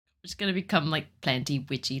just gonna become like plenty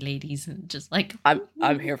witchy ladies and just like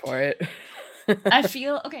I'm here for it. I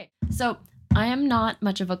feel okay. So I am not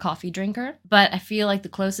much of a coffee drinker, but I feel like the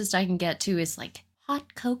closest I can get to is like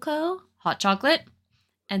hot cocoa, hot chocolate.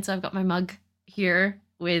 And so I've got my mug here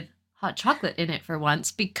with hot chocolate in it for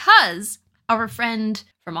once because our friend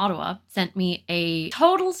from Ottawa sent me a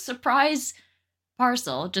total surprise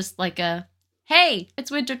parcel, just like a hey,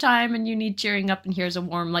 it's wintertime and you need cheering up, and here's a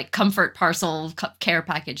warm, like, comfort parcel care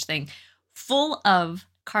package thing full of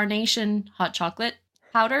carnation hot chocolate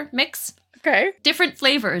powder mix. Okay. Different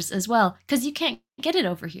flavors as well, because you can't get it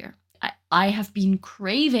over here. I have been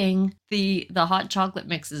craving the hot chocolate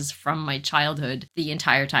mixes from my childhood the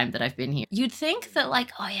entire time that I've been here. You'd think that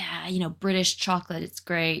like, oh yeah, you know, British chocolate, it's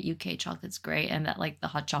great, UK chocolate's great, and that like the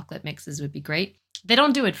hot chocolate mixes would be great. They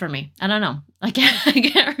don't do it for me. I don't know. I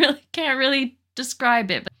can't really describe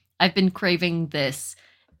it. But I've been craving this,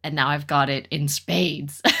 and now I've got it in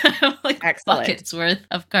spades, like Excellent. buckets worth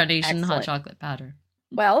of carnation hot Excellent. chocolate powder.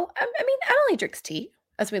 Well, I mean, Emily drinks tea,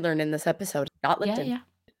 as we learned in this episode, not Lipton. Yeah.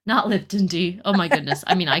 Not Lipton tea. Oh my goodness.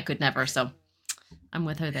 I mean, I could never, so I'm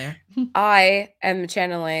with her there. I am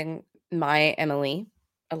channeling my Emily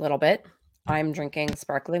a little bit. I'm drinking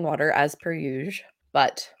sparkling water as per usual,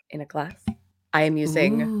 but in a glass. I am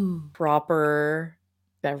using Ooh. proper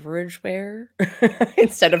beverageware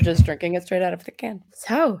instead of just drinking it straight out of the can.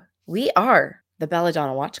 So we are the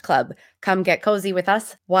Belladonna Watch Club. Come get cozy with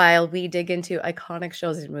us while we dig into iconic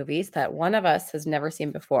shows and movies that one of us has never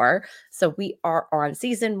seen before. So we are on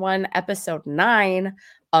season 1, episode 9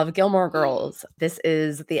 of Gilmore Girls. This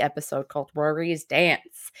is the episode called Rory's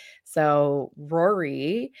Dance. So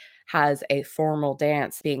Rory has a formal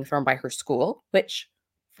dance being thrown by her school, which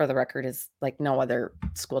for the record is like no other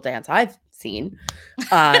school dance I've seen.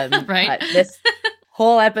 Right. But this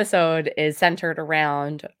whole episode is centered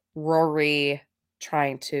around Rory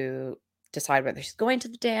trying to decide whether she's going to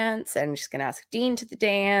the dance, and she's going to ask Dean to the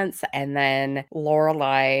dance, and then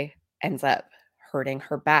Lorelai ends up hurting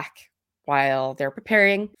her back while they're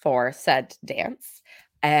preparing for said dance.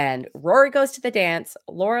 And Rory goes to the dance.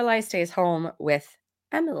 Lorelai stays home with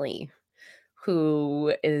Emily,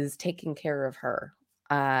 who is taking care of her.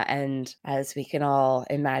 And as we can all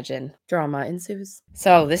imagine, drama ensues.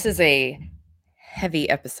 So this is a heavy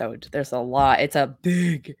episode. There's a lot. It's a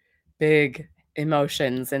big, big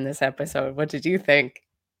emotions in this episode. What did you think?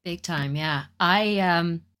 Big time, yeah.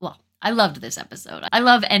 I loved this episode. I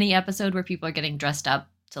love any episode where people are getting dressed up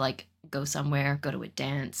to like go somewhere, go to a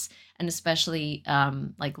dance, and especially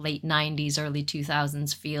like late 90s, early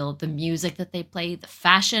 2000s feel, the music that they play, the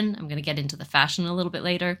fashion. I'm going to get into the fashion a little bit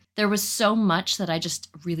later. There was so much that I just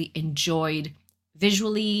really enjoyed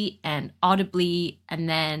visually and audibly and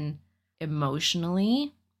then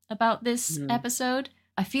emotionally about this episode.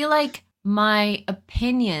 I feel like my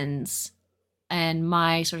opinions and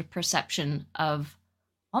my sort of perception of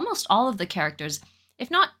almost all of the characters,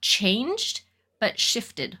 if not changed, but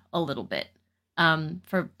shifted a little bit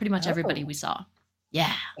for pretty much everybody we saw.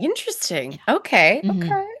 Yeah. Interesting. Yeah. Okay.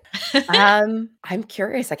 Okay. I'm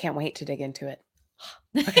curious. I can't wait to dig into it.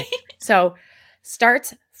 Okay. So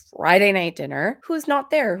starts Friday night dinner. Who's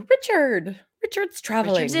not there? Richard's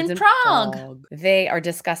traveling. Richard's in Prague. They are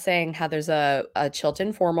discussing how there's a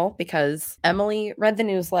Chilton formal because Emily read the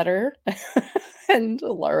newsletter and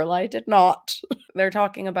Lorelai did not. They're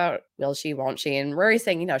talking about will she, won't she? And Rory's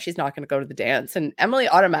saying, she's not going to go to the dance. And Emily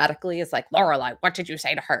automatically is like, Lorelai, what did you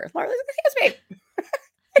say to her? Lorelai's like, excuse me.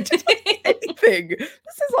 I didn't say anything. This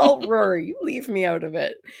is all Rory. You leave me out of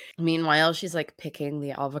it. Meanwhile, she's like picking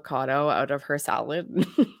the avocado out of her salad.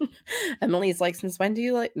 Emily's like, since when do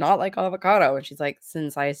you not like avocado? And she's like,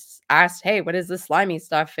 since I asked, hey, what is this slimy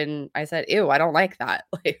stuff? And I said, ew, I don't like that.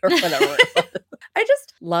 Like, or whatever. I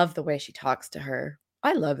just love the way she talks to her.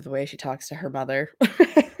 I love the way she talks to her mother.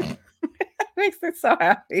 It makes me so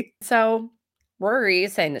happy. So Rory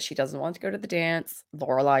is saying that she doesn't want to go to the dance.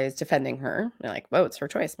 Lorelai is defending her. They're like, "Whoa, it's her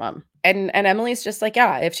choice, Mom." And Emily's just like,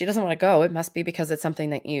 "Yeah, if she doesn't want to go, it must be because it's something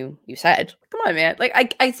that you said." Come on, man.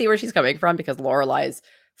 Like, I see where she's coming from because Lorelai's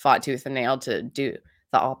fought tooth and nail to do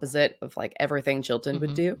the opposite of like everything Chilton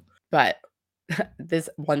would do. But this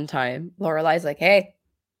one time, Lorelai's like, "Hey,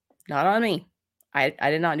 not on me. I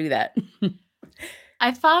did not do that."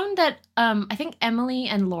 I found that I think Emily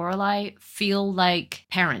and Lorelai feel like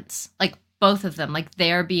parents, like both of them, like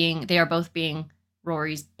they are both being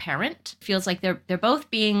Rory's parent. Feels like they're both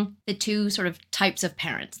being the two sort of types of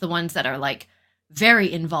parents, the ones that are like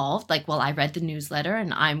very involved, like, well, I read the newsletter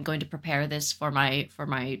and I'm going to prepare this for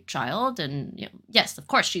my child, and yes, of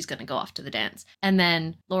course she's going to go off to the dance. And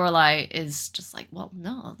then Lorelai is just like, well,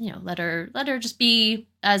 no, let her just be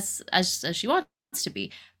as she wants to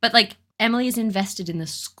be. But like Emily is invested in the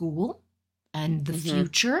school and the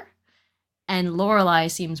future, and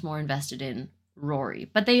Lorelai seems more invested in Rory.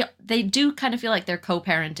 But they do kind of feel like they're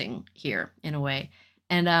co-parenting here in a way.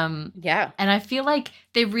 And and I feel like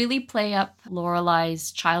they really play up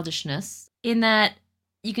Lorelai's childishness in that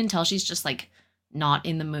you can tell she's just like not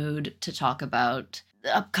in the mood to talk about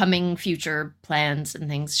the upcoming future plans and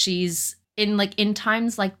things. She's in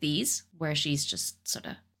times like these where she's just sort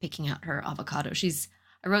of picking out her avocado.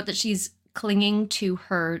 I wrote that she's clinging to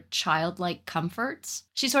her childlike comforts.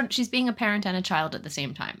 She's being a parent and a child at the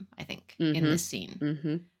same time, I think, in this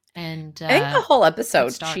scene. And I think the whole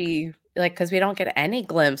episode, she like, because we don't get any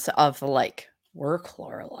glimpse of the like work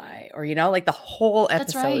Lorelai, or like the whole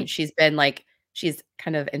episode, right. she's been like, she's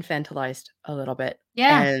kind of infantilized a little bit.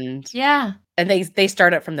 Yeah. And they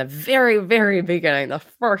start it from the very, very beginning, the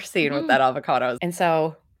first scene with that avocado. And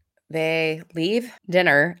so they leave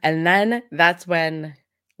dinner, and then that's when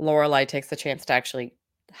Lorelai takes the chance to actually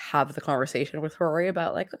have the conversation with Rory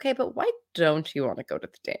about like, okay, but why don't you want to go to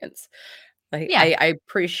the dance? Like, I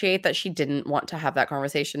appreciate that she didn't want to have that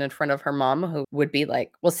conversation in front of her mom, who would be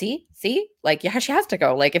like, well, see, like, yeah, she has to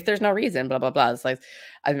go. Like, if there's no reason, blah, blah, blah. It's like,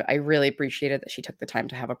 I really appreciated that she took the time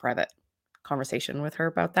to have a private conversation with her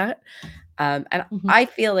about that. And I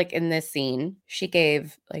feel like in this scene, she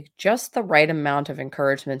gave like just the right amount of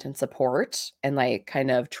encouragement and support, and like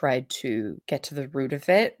kind of tried to get to the root of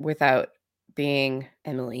it without being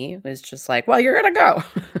Emily was just like, well, you're gonna go.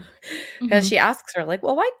 Because she asks her, like,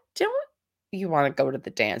 well, why don't you want to go to the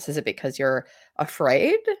dance? Is it because you're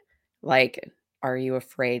afraid? Like, are you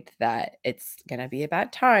afraid that it's gonna be a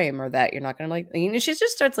bad time, or that you're not gonna like, she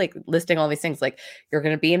just starts like listing all these things, like you're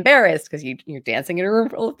gonna be embarrassed because you're dancing in a room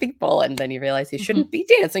full of people, and then you realize you shouldn't be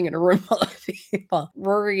dancing in a room full of people.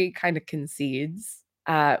 Rory kind of concedes,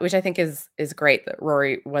 which I think is great that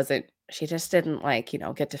Rory wasn't, she just didn't like,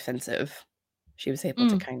 get defensive. She was able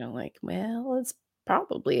to kind of like, well, it's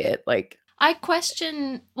probably it. Like, I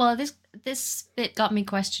question, well, this bit got me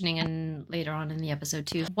questioning, and later on in the episode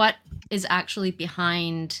too, what is actually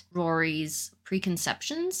behind Rory's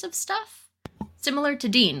preconceptions of stuff. Similar to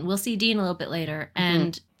Dean. We'll see Dean a little bit later,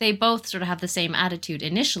 and they both sort of have the same attitude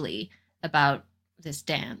initially about this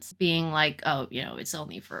dance, being like, oh, it's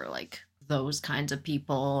only for like those kinds of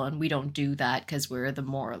people, and we don't do that because we're the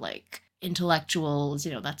more like intellectuals,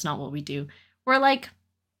 that's not what we do. We're like,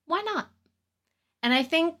 why not? And I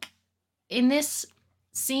think in this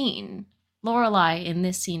scene, Lorelai, in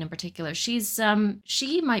this scene in particular,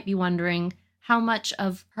 she might be wondering how much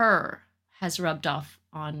of her has rubbed off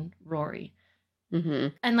on Rory.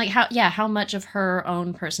 And like how much of her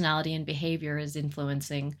own personality and behavior is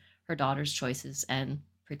influencing her daughter's choices and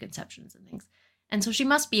preconceptions and things. And so she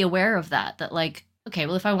must be aware of that like, okay,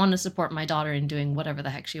 well, if I want to support my daughter in doing whatever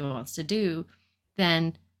the heck she wants to do,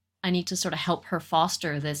 then I need to sort of help her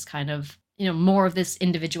foster this kind of, more of this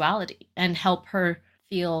individuality, and help her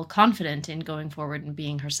feel confident in going forward and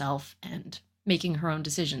being herself and making her own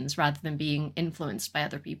decisions rather than being influenced by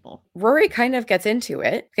other people. Rory kind of gets into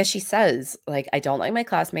it because she says, like, I don't like my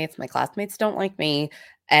classmates don't like me,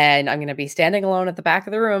 and I'm going to be standing alone at the back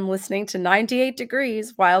of the room listening to 98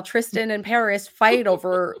 Degrees while Tristan and Paris fight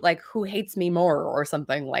over like who hates me more or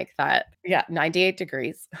something like that. Yeah, 98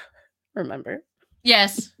 Degrees. Remember?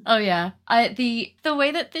 Yes. Oh yeah. The way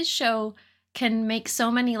that this show can make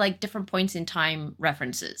so many like different points in time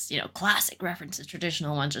references, classic references,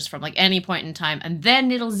 traditional ones just from like any point in time, and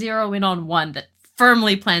then it'll zero in on one that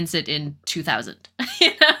firmly plants it in 2000.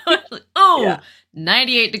 Like, oh, yeah.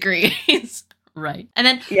 98 Degrees. Right. And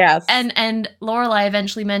then yes. And Lorelai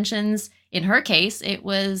eventually mentions, in her case, it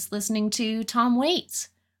was listening to Tom Waits,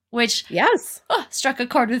 which struck a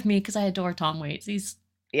chord with me because I adore Tom Waits. He's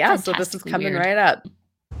so this is coming right up.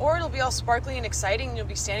 Or it'll be all sparkly and exciting, and you'll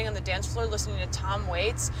be standing on the dance floor listening to Tom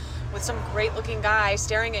Waits with some great-looking guy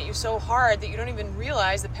staring at you so hard that you don't even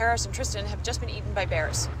realize that Paris and Tristan have just been eaten by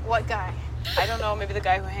bears. What guy? I don't know, maybe the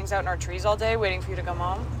guy who hangs out in our trees all day waiting for you to come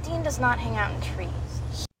home? Dean does not hang out in trees.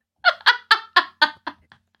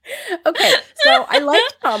 Okay, so I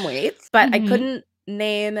liked Tom Waits, but I couldn't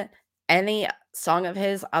name any song of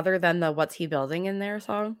his other than the What's He Building in There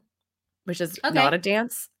song, which is not a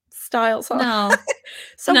dance style song. No.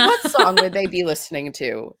 So what song would they be listening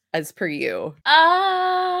to as per you?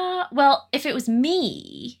 Well, if it was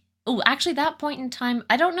me, actually that point in time,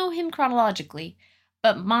 I don't know him chronologically,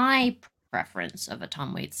 but my preference of a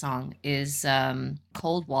Tom Waits song is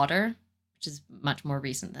Cold Water, which is much more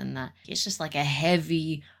recent than that. It's just like a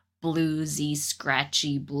heavy, bluesy,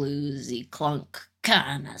 scratchy, bluesy, clunk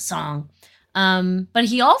kind of song. But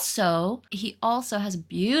he also has a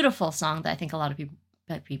beautiful song that I think a lot of people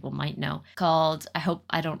that people might know, called I Hope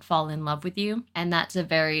I Don't Fall in Love with You. And that's a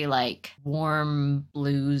very like warm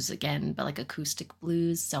blues again, but like acoustic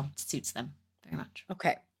blues. So it suits them very much.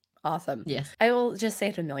 Okay. Awesome. Yes. I will just say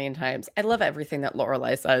it a million times. I love everything that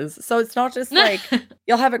Lorelai says. So it's not just like,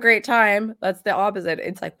 you'll have a great time. That's the opposite.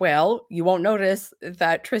 It's like, well, you won't notice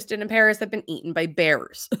that Tristan and Paris have been eaten by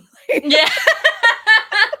bears. Yeah.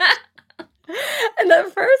 And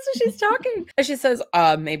at first she's talking and she says,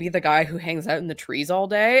 maybe the guy who hangs out in the trees all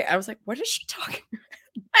day. I was like, what is she talking about?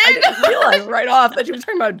 I didn't realize right off that she was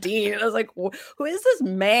talking about Dean. I was like, who is this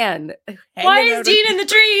man? Why is Dean in the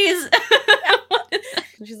trees?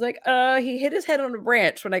 And she's like, he hit his head on a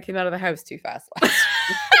branch when I came out of the house too fast last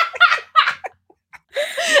week.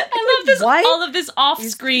 I love this. What? All of this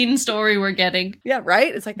off-screen story we're getting. Yeah,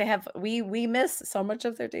 right? It's like they have we miss so much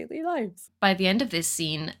of their daily lives. By the end of this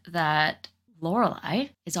scene, that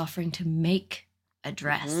Lorelai is offering to make a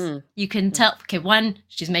dress. You can tell, okay, one,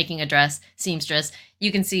 she's making a dress, seamstress.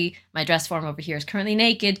 You can see my dress form over here is currently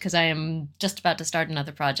naked because I am just about to start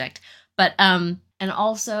another project. But, and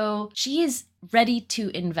also she is ready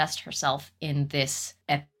to invest herself in this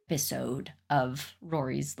episode of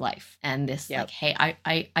Rory's life. And this, like, hey,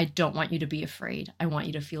 I don't want you to be afraid. I want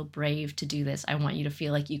you to feel brave to do this. I want you to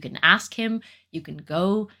feel like you can ask him, you can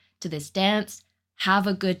go to this dance, have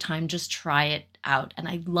a good time, just try it out. And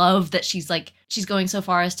I love that she's going so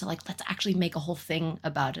far as to like, let's actually make a whole thing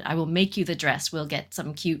about it. I will make you the dress. We'll get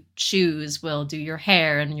some cute shoes. We'll do your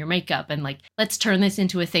hair and your makeup. And like, let's turn this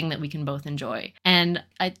into a thing that we can both enjoy. And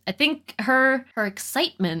I think her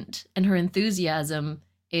excitement and her enthusiasm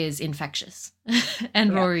is infectious.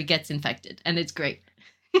 And Rory gets infected. And it's great.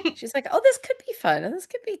 She's like, oh, this could be fun. And this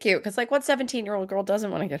could be cute. Because like, what 17-year-old girl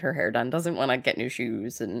doesn't want to get her hair done, doesn't want to get new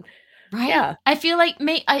shoes and... Right. Yeah. I feel like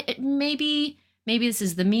maybe this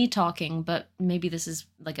is the me talking, but maybe this is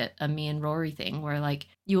like a me and Rory thing where like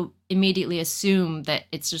you immediately assume that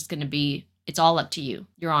it's just going to be, it's all up to you.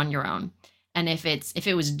 You're on your own. And if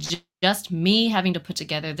it was just me having to put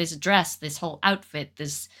together this dress, this whole outfit,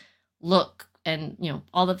 this look, and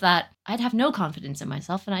all of that, I'd have no confidence in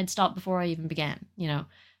myself and I'd stop before I even began,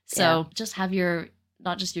 So just have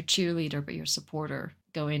not just your cheerleader, but your supporter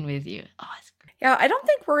go in with you. Oh, it's great. Yeah, I don't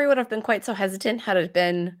think Rory would have been quite so hesitant had it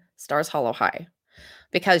been Stars Hollow High,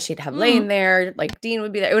 because she'd have Lane there, like Dean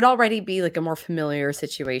would be there. It would already be like a more familiar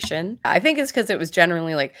situation. I think it's because it was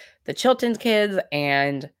generally like the Chilton kids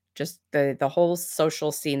and just the whole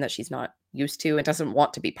social scene that she's not used to and doesn't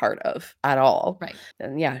want to be part of at all. Right.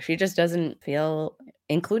 And yeah, she just doesn't feel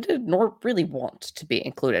included nor really want to be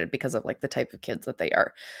included because of like the type of kids that they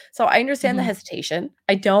are. So I understand the hesitation.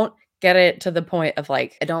 I don't get it to the point of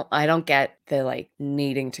like, I don't get the like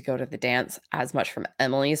needing to go to the dance as much from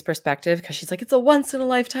Emily's perspective, because she's like, it's a once in a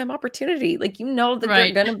lifetime opportunity. Like, that there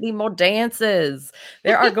are going to be more dances.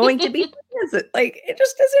 There are going to be dances. Like, it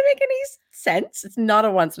just doesn't make any sense. It's not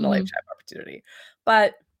a once in a lifetime opportunity.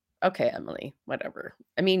 But okay, Emily, whatever.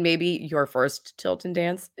 I mean, maybe your first Chilton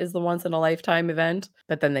dance is the once in a lifetime event,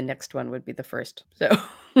 but then the next one would be the first. So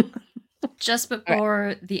just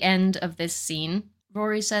before the end of this scene,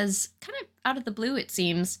 Rory says, kind of out of the blue, it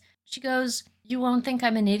seems, she goes, you won't think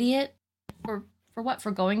I'm an idiot? For what?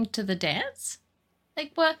 For going to the dance?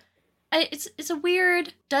 Like, what? It's a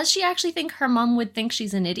weird... Does she actually think her mom would think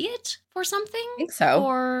she's an idiot for something? I think so.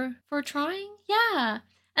 Or for trying? Yeah.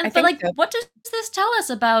 But like, what does this tell us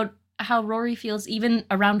about how Rory feels even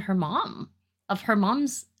around her mom? Of her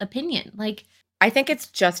mom's opinion? Like, I think it's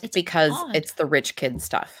because odd. It's the rich kid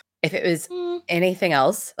stuff. If it was anything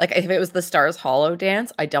else, like if it was the Stars Hollow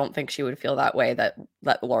dance, I don't think she would feel that way, that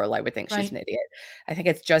Lorelai would think she's an idiot. I think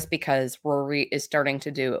it's just because Rory is starting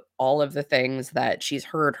to do all of the things that she's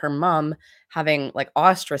heard her mom having like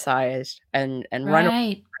ostracized and run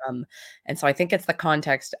away from. And so I think it's the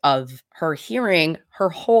context of her hearing her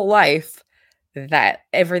whole life that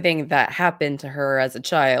everything that happened to her as a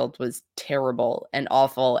child was terrible and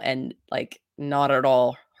awful and like not at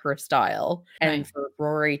all her style. And for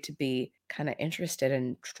Rory to be kind of interested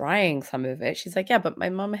in trying some of it, she's like, yeah, but my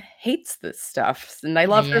mom hates this stuff and I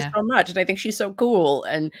love her so much and I think she's so cool,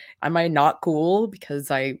 and am I not cool because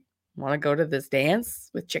I want to go to this dance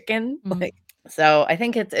with Chicken? Like, so I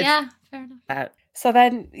think it's fair enough. That. So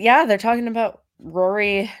then they're talking about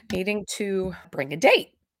Rory needing to bring a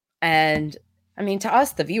date, and I mean, to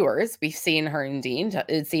us the viewers, we've seen her and Dean,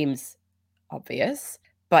 it seems obvious.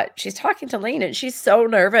 But she's talking to Lane and she's so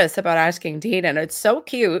nervous about asking Dean, and it's so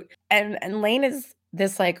cute. And Lane is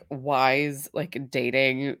this like wise, like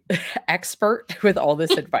dating expert with all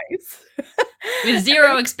this advice. With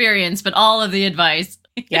zero experience, but all of the advice.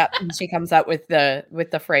 Yeah. And she comes out with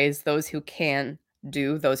the phrase, those who can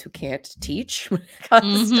do, those who can't teach when it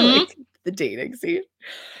comes to like the dating scene.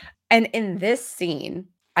 And in this scene,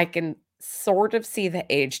 I can sort of see the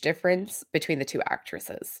age difference between the two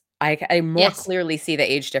actresses. I more Yes. clearly see the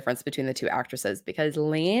age difference between the two actresses because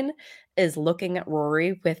Lane is looking at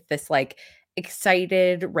Rory with this like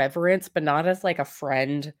excited reverence, but not as like a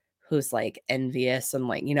friend who's like envious and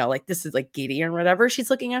like, like this is like giddy or whatever.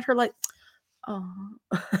 She's looking at her like, oh,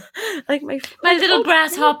 like My like, little oh,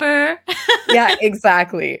 grasshopper. yeah,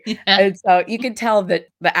 exactly. Yeah. And so you can tell that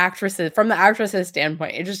from the actress's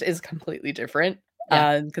standpoint, it just is completely different.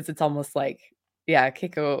 Yeah. Because it's almost like, yeah,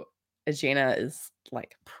 Kiko Ajana is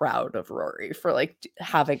like proud of Rory for like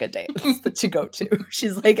having a dance that to go to.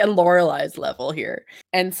 She's like on Lorelai's level here.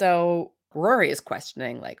 And so Rory is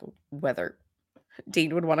questioning like whether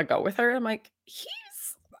Dean would want to go with her. I'm like,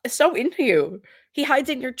 he's so into you. He hides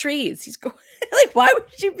in your trees. He's going like, why would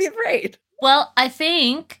you be afraid? Well, I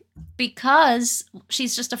think because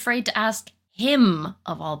she's just afraid to ask him,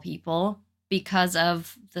 of all people, because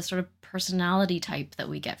of the sort of personality type that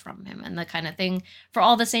we get from him and the kind of thing, for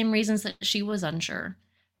all the same reasons that she was unsure,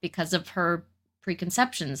 because of her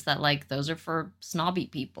preconceptions that like those are for snobby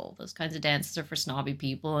people. Those kinds of dances are for snobby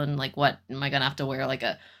people, and like, what am I gonna have to wear like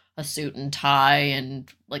a suit and tie and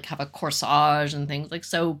like have a corsage and things like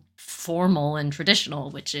so formal and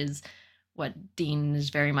traditional, which is what Dean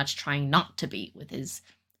is very much trying not to be with his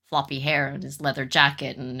floppy hair and his leather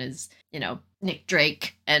jacket and his, Nick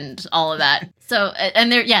Drake and all of that. So,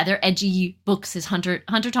 and they're edgy books. His Hunter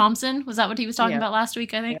Thompson, was that what he was talking about last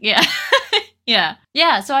week? I think. Yeah.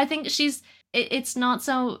 Yeah. So I think she's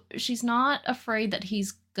not afraid that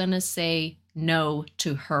he's gonna say no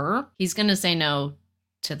to her. He's gonna say no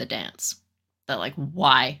to the dance. That like,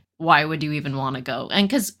 why would you even want to go? And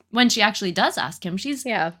because when she actually does ask him, she's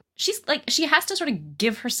like, she has to sort of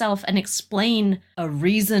give herself and explain a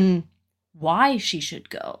reason why she should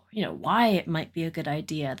go, why it might be a good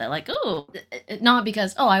idea. That like, oh, not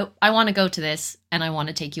because, oh, I want to go to this and I want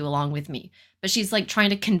to take you along with me, but she's like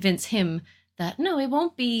trying to convince him that no, it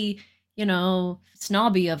won't be,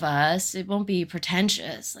 snobby of us, it won't be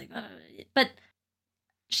pretentious, like, but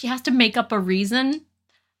she has to make up a reason.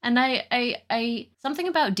 And I something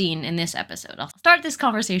about Dean in this episode, I'll start this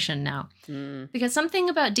conversation now, because something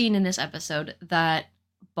about Dean in this episode that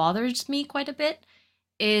bothers me quite a bit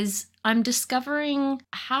is I'm discovering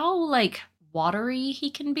how like watery he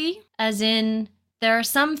can be, as in there are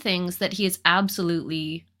some things that he is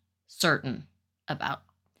absolutely certain about,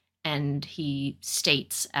 and he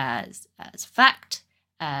states as fact,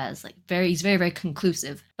 as like he's very, very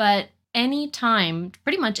conclusive. But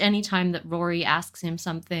pretty much any time that Rory asks him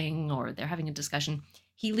something or they're having a discussion,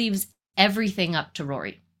 he leaves everything up to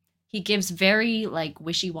Rory. He gives very like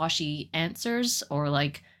wishy-washy answers, or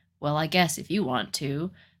like, well, I guess if you want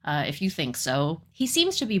to, if you think so. He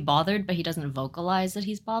seems to be bothered, but he doesn't vocalize that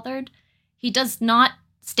he's bothered. He does not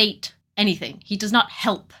state anything. He does not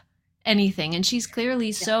help anything. And she's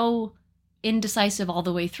clearly so indecisive all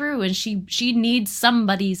the way through, and she needs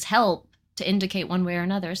somebody's help to indicate one way or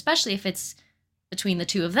another, especially if it's between the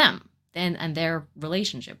two of them and their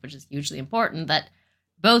relationship, which is hugely important that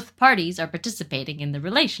both parties are participating in the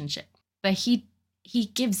relationship. But he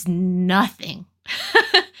gives nothing.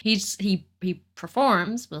 he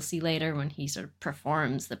performs. We'll see later when he sort of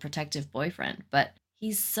performs the protective boyfriend, but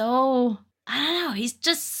he's so, I don't know, he's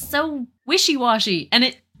just so wishy-washy, and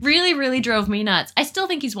it really, really drove me nuts. I still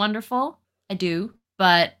think he's wonderful. I do,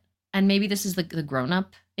 and maybe this is the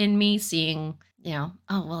grown-up in me seeing, oh,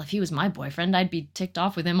 well, if he was my boyfriend, I'd be ticked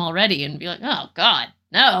off with him already and be like, oh, God,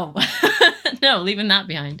 no. No, leaving that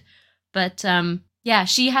behind. But, yeah,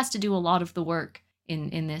 she has to do a lot of the work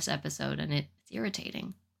in this episode, and it's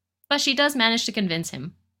irritating. But she does manage to convince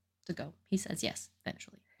him to go. He says yes,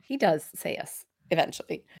 eventually. He does say yes,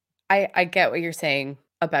 eventually. I get what you're saying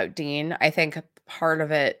about Dean. I think part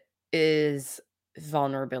of it is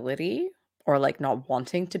vulnerability, or like not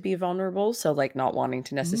wanting to be vulnerable. So like not wanting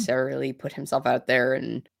to necessarily put himself out there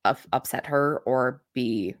and upset her or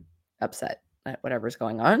be upset at whatever's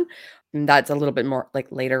going on. And that's a little bit more like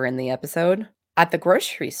later in the episode. At the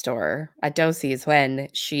grocery store at Dosie's, when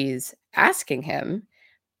she's asking him,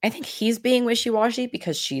 I think he's being wishy-washy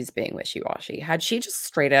because she's being wishy-washy. Had she just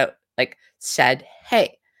straight out like said,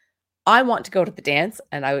 hey, I want to go to the dance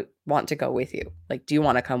and I want to go with you. Like, do you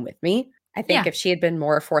want to come with me? I think if she had been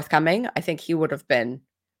more forthcoming, I think he would have been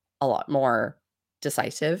a lot more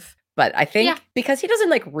decisive. But I think because he doesn't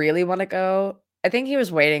like really want to go, I think he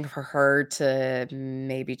was waiting for her to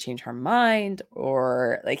maybe change her mind,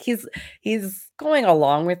 or like he's going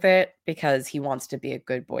along with it because he wants to be a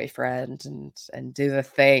good boyfriend and do the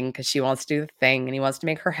thing because she wants to do the thing and he wants to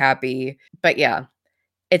make her happy. But yeah,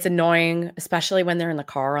 it's annoying, especially when they're in the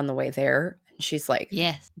car on the way there. And she's like,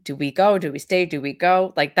 Yes. do we go? Do we stay? Do we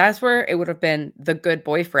go? Like, that's where it would have been the good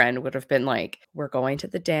boyfriend would have been like, we're going to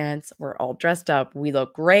the dance. We're all dressed up. We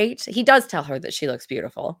look great. He does tell her that she looks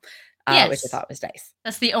beautiful, which I Yes. thought was nice.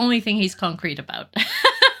 That's the only thing he's concrete about.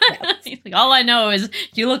 Yes. He's like, all I know is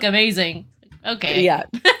you look amazing. Okay. Yeah.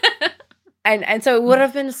 And so it would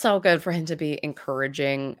have been so good for him to be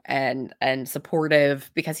encouraging and supportive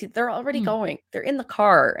because they're already going. They're in the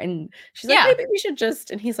car and she's like, Yeah. maybe we should just,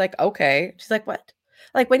 and he's like, okay. She's like, what?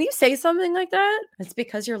 Like when you say something like that, it's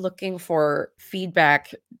because you're looking for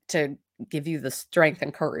feedback to give you the strength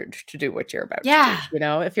and courage to do what you're about to do. You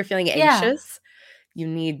know, if you're feeling anxious, you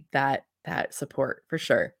need that support for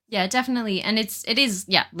sure. Yeah, definitely. And it is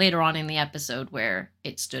later on in the episode where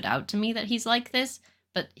it stood out to me that he's like this,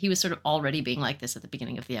 but he was sort of already being like this at the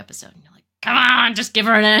beginning of the episode. And you're like, come on, just give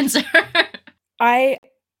her an answer.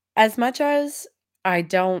 As much as I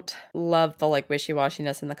don't love the like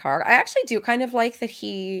wishy-washiness in the car, I actually do kind of like that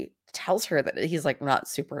he tells her that he's like not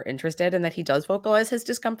super interested and that he does vocalize his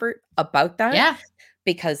discomfort about that. Yeah.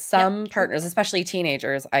 Because some partners, especially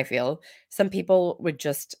teenagers, I feel, some people would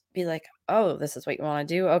just be like, oh, this is what you want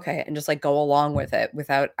to do? Okay. And just like go along with it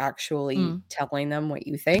without actually telling them what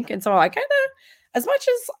you think. And so I kind of, as much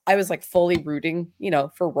as I was like fully rooting,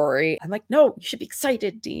 for Rory, I'm like, no, you should be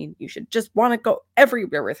excited, Dean. You should just want to go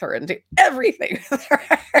everywhere with her and do everything with her.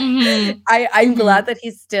 I'm glad that he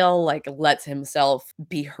still like lets himself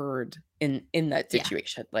be heard in that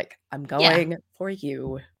situation. Like, I'm going for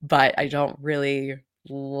you, but I don't really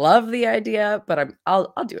love the idea, but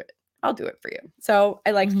I'll do it. I'll do it for you. So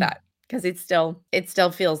I liked that because it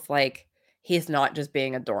still feels like he's not just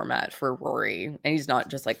being a doormat for Rory, and he's not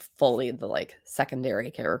just like fully the like secondary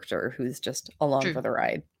character who's just along for the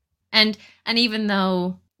ride. And even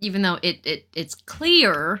though it's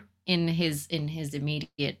clear in his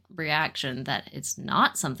immediate reaction that it's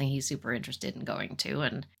not something he's super interested in going to,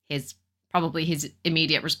 and his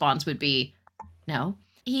immediate response would be no.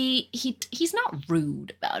 He's not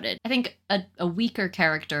rude about it. I think a weaker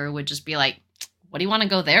character would just be like, what do you want to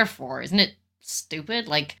go there for? Isn't it stupid?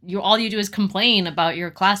 Like, all you do is complain about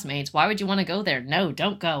your classmates. Why would you want to go there? No,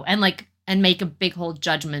 don't go. And make a big whole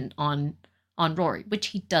judgment on Rory, which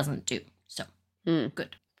he doesn't do. So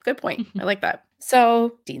good point. I like that.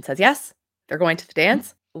 So Dean says yes. They're going to the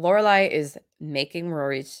dance. Lorelai is making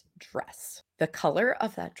Rory's dress. The color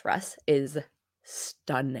of that dress is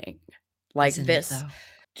stunning. Like, isn't this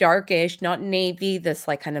darkish, not navy, this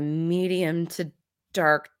like kind of medium to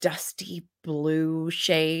dark, dusty blue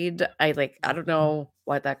shade. I don't know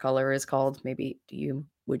what that color is called. Maybe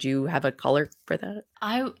would you have a color for that?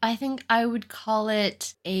 I think I would call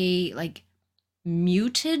it a like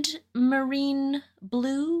muted marine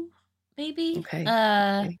blue, maybe. Okay.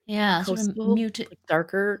 Yeah, coastal, sort of muted, like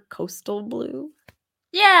darker coastal blue.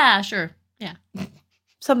 Yeah, sure. Yeah.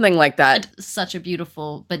 Something like that. Such a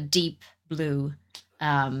beautiful but deep blue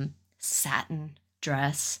satin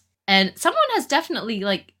dress. And someone has definitely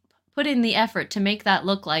like put in the effort to make that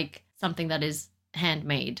look like something that is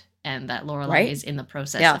handmade and that Lorelai is in the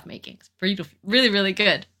process of making. It's beautiful. Really, really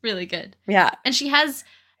good. Really good. Yeah. And she has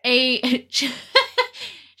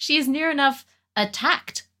she is near enough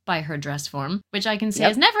attacked by her dress form, which I can say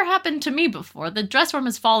has never happened to me before. The dress form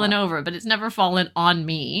has fallen over, but it's never fallen on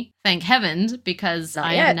me. Thank heavens, because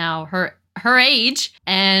I am now her age,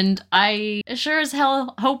 and I sure as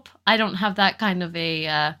hell hope I don't have that kind of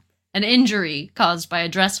an injury caused by a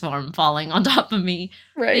dress form falling on top of me.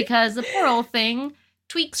 Right. Because the poor old thing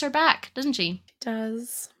tweaks her back, doesn't she? She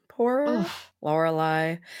does. Poor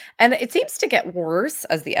Lorelai. And it seems to get worse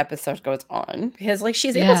as the episode goes on because like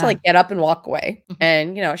she's able to like get up and walk away.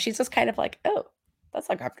 And she's just kind of like, oh, that's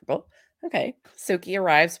uncomfortable. Okay. Suki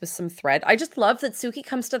arrives with some thread. I just love that Suki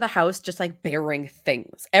comes to the house just like bearing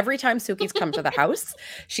things. Every time Suki's come to the house,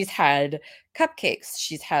 she's had cupcakes.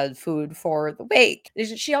 She's had food for the wake.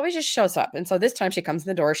 She always just shows up. And so this time she comes in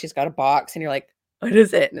the door, she's got a box and you're like, what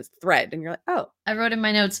is it? And it's thread. And you're like, oh. I wrote in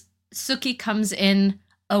my notes, Suki comes in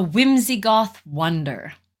a whimsy goth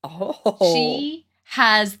wonder. Oh. She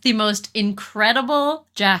has the most incredible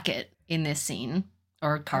jacket in this scene.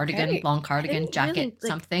 Or cardigan, long cardigan, jacket,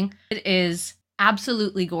 something. It is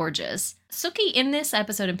absolutely gorgeous. Suki in this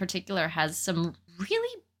episode in particular has some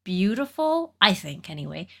really beautiful, I think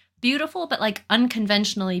anyway, beautiful but like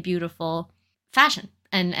unconventionally beautiful fashion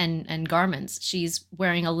and garments. She's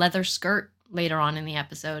wearing a leather skirt later on in the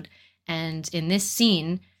episode, And in this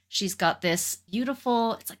scene, she's got this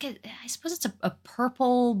beautiful, it's like, I suppose it's a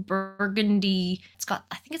purple burgundy,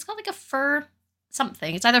 I think it's got like a fur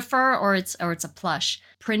something. It's either fur or it's a plush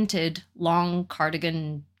printed long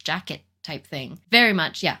cardigan jacket type thing. Very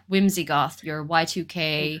much, yeah, whimsy goth, your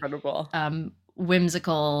Y2K. Incredible.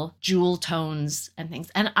 Whimsical jewel tones and things.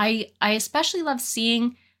 And I especially love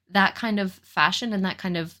seeing that kind of fashion and that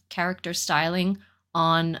kind of character styling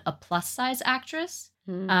on a plus size actress.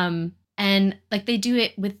 And like they do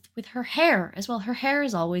it with her hair as well. Her hair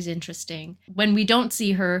is always interesting. When we don't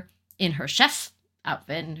see her in her chef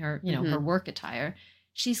outfit and her, her work attire,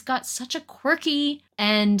 she's got such a quirky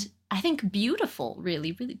and I think beautiful,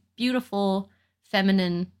 really, really beautiful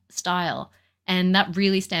feminine style. And that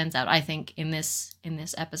really stands out, I think, in this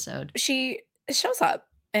episode. She shows up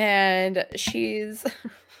and she's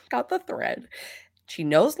got the thread. She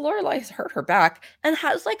knows Lorelai's hurt her back and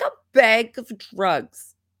has like a bag of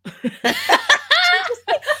drugs. She just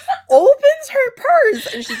like opens her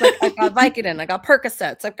purse and she's like, I got Vicodin, I got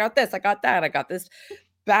Percocets, I've got this, I got that, I got this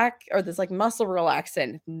back or this like muscle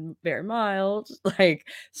relaxant, very mild, like,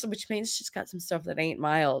 so which means she's got some stuff that ain't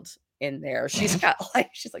mild in there. She's got like,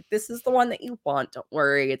 she's like, this is the one that you want, don't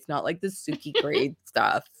worry, it's not like the Suki grade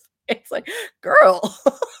stuff. It's like, girl,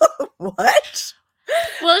 what?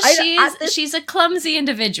 Well, she's a clumsy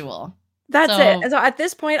individual. That's it. And so at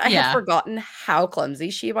this point, I had forgotten how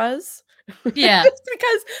clumsy she was. Yeah.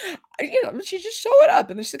 Because, she just showed up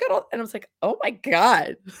and then she's got all, and I was like, oh my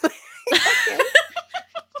God.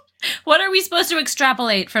 What are we supposed to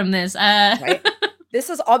extrapolate from this? Right? This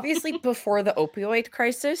is obviously before the opioid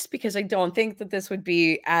crisis, because I don't think that this would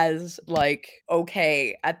be as like,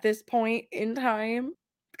 okay at this point in time.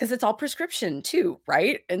 Because it's all prescription too,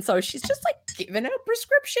 right? And so she's just like giving out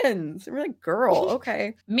prescriptions. And we're like, girl,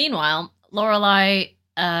 okay. Meanwhile, Lorelai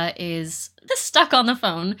is just stuck on the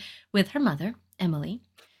phone with her mother, Emily,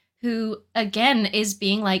 who again is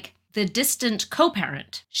being like the distant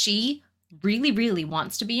co-parent. She really, really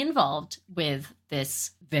wants to be involved with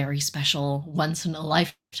this very special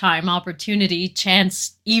once-in-a-lifetime opportunity,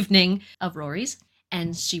 chance evening of Rory's.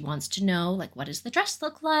 And she wants to know, like, what does the dress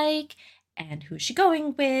look like? And who's she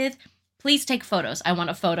going with? Please take photos. I want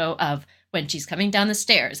a photo of when she's coming down the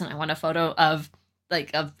stairs, and I want a photo of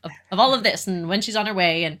like of all of this, and when she's on her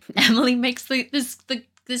way. And Emily makes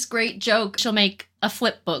this great joke. She'll make a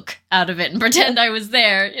flip book out of it and pretend I was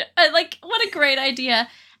there. Like, what a great idea.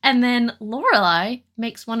 And then Lorelai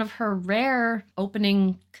makes one of her rare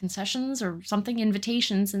opening concessions or something,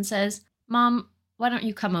 invitations, and says, Mom, why don't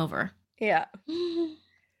you come over? Yeah.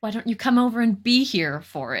 Why don't you come over and be here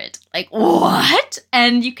for it? Like, what?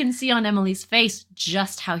 And you can see on Emily's face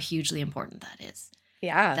just how hugely important that is.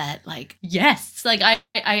 Yeah. That, like, yes. Like,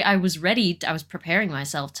 I was ready. I was preparing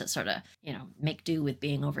myself to sort of, make do with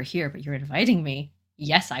being over here, but you're inviting me.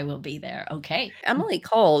 Yes, I will be there. Okay. Emily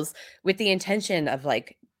calls with the intention of,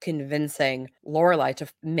 like, convincing Lorelai to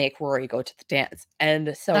make Rory go to the dance.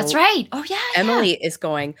 And so that's right. Oh, yeah. Emily is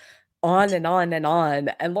going on and on and on.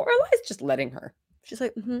 And Lorelai's just letting her. She's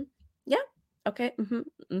like, yeah, okay,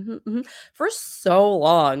 for so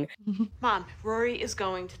long. Mom, Rory is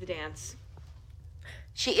going to the dance.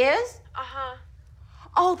 She is? Uh-huh.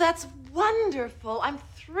 Oh, that's wonderful. I'm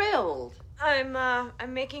thrilled. I'm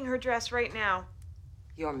making her dress right now.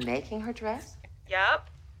 You're making her dress? Yep.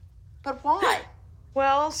 But why?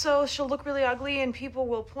 Well, so she'll look really ugly and people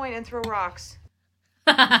will point and throw rocks.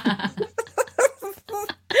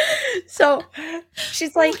 So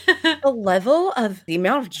she's like, the level of the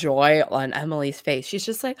amount of joy on Emily's face, she's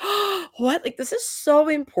just like, oh, what? Like, this is so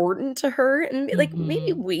important to her. And like,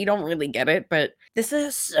 maybe we don't really get it, but this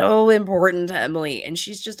is so important to Emily. And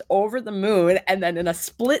she's just over the moon. And then in a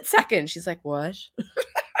split second, she's like, what?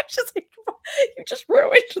 She's like, you just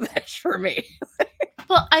ruined this for me.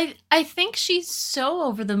 Well, I think she's so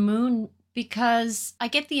over the moon because I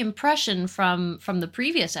get the impression from the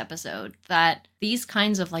previous episode that these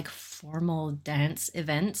kinds of like formal dance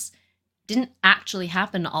events didn't actually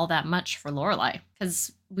happen all that much for Lorelai,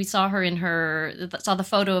 because we saw the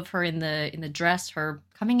photo of her in the dress, her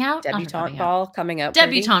coming out, debutante ball coming out,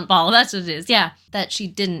 debutante ball. That's what it is. Yeah, that she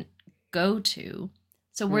didn't go to.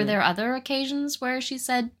 So were there other occasions where she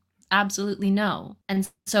said absolutely no? And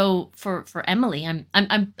so for Emily, I'm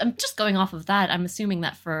just going off of that. I'm assuming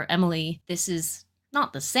that for Emily, this is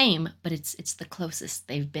not the same, but it's the closest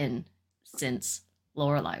they've been since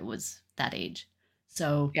Lorelai was that age.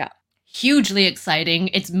 So yeah, hugely exciting.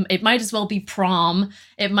 It might as well be prom.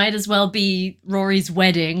 It might as well be Rory's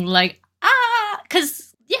wedding. Like,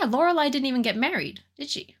 because Lorelai didn't even get married, did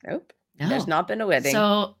she? Nope. No. There's not been a wedding.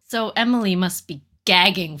 So Emily must be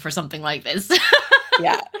gagging for something like this.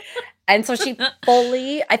 Yeah. And so she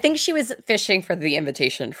fully, I think she was fishing for the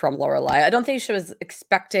invitation from Lorelai. I don't think she was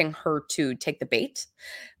expecting her to take the bait,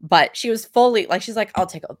 but she was fully like, she's like,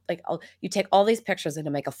 you take all these pictures and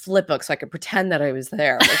to make a flip book so I could pretend that I was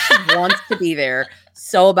there. Like she wants to be there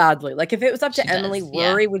so badly. Like if it was up to She Emily, does, yeah.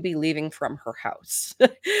 Rory would be leaving from her house.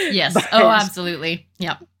 Yes. But- Oh, absolutely.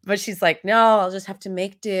 Yeah. But she's like, no, I'll just have to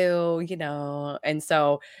make do, And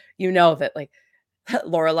so that like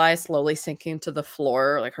Lorelai is slowly sinking to the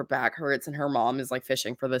floor, like her back hurts, and her mom is like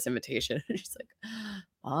fishing for this invitation. And she's like,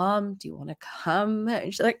 Mom, do you want to come?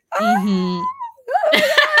 And she's like, Mhm. oh my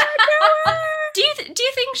God, Do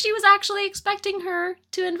you think she was actually expecting her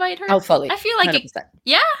to invite her? oh, fully. I feel like 100%.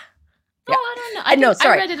 yeah. Yeah. Oh, I don't know. I know,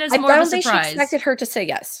 sorry. I read it as I more of a don't think she surprise. expected her to say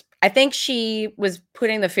yes. I think she was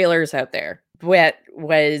putting the feelers out there, but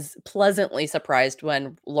was pleasantly surprised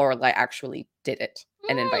when Lorelai actually did it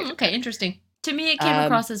and invited Okay, her. interesting. To me, it came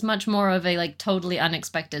across as much more of a like totally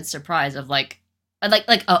unexpected surprise of like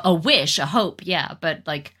a wish, a hope, yeah. But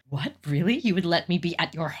like, what really? You would let me be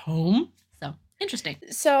at your home? So interesting.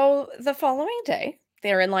 So the following day,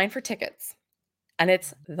 they're in line for tickets, and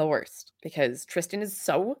it's the worst because Tristan is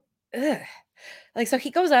so like, so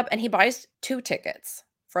he goes up and he buys 2 tickets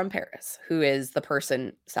from Paris, who is the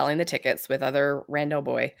person selling the tickets with other rando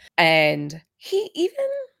boy, and he even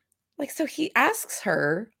like, so he asks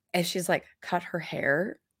her if she's like cut her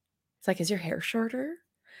hair. It's like, is your hair shorter?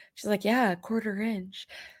 She's like, yeah, 1/4 inch.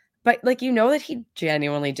 But like, that he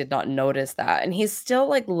genuinely did not notice that. And he's still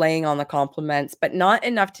like laying on the compliments, but not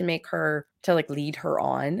enough to make her to like lead her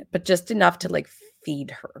on, but just enough to like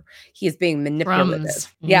feed her. He is being manipulative. Crumbs.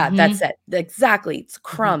 Yeah, Mhm. that's it. Exactly. It's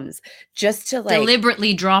crumbs. Just to like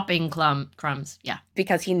Deliberately dropping crumbs. Yeah.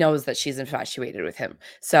 because he knows that she's infatuated with him.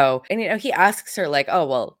 So, and he asks her like, "Oh,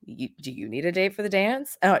 well, do you need a date for the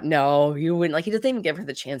dance?" Oh, no, you wouldn't. Like he doesn't even give her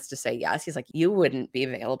the chance to say yes. He's like, "You wouldn't be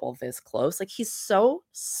available this close." Like he's so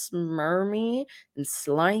smarmy and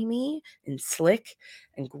slimy and slick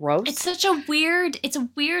and gross. It's a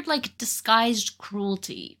weird like disguised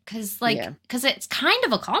cruelty because Yeah. it's kind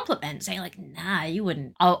of a compliment saying like, nah, you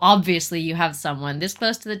wouldn't. Obviously you have someone this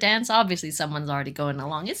close to the dance. Obviously someone's already going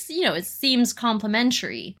along. It's it seems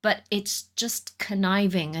complimentary, but it's just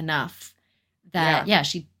conniving enough that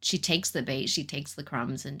she takes the bait, she takes the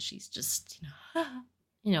crumbs, and she's just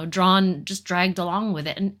dragged along with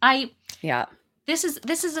it. And This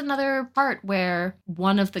is another part where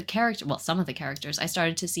some of the characters I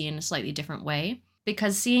started to see in a slightly different way,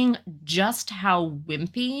 because seeing just how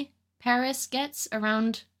wimpy Paris gets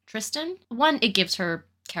around Tristan, one, it gives her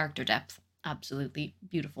character depth. Absolutely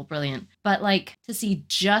beautiful, brilliant. But like to see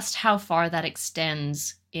just how far that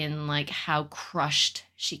extends in like how crushed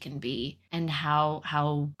she can be and how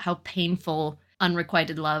painful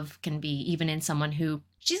unrequited love can be, even in someone who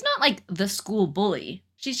she's not like the school bully.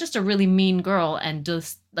 She's just a really mean girl and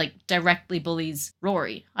just like directly bullies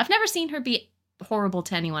Rory. I've never seen her be horrible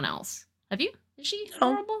to anyone else. Have you? Is she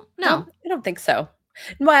horrible? No. I don't think so.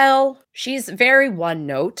 Well, she's very one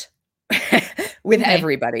note with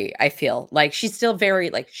everybody, I feel. Like she's still very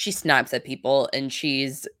like she snaps at people and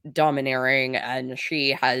she's domineering and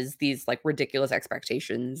she has these like ridiculous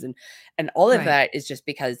expectations and all of that is just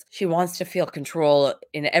because she wants to feel control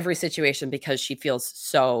in every situation because she feels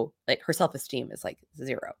so like her self-esteem is like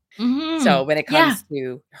 0. Mm-hmm. So when it comes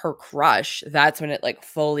to her crush, that's when it like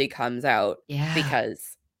fully comes out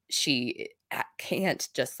because she can't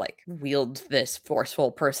just like wield this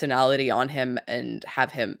forceful personality on him and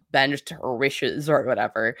have him bend to her wishes or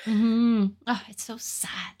whatever. Mm-hmm. Oh, it's so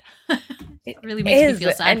sad. It really makes me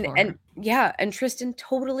feel sad for her. And Tristan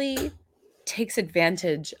totally takes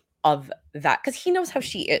advantage of that because he knows how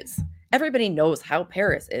she is. Everybody knows how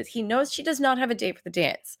Paris is. He knows she does not have a date for the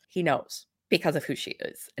dance. He knows because of who she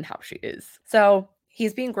is and how she is. So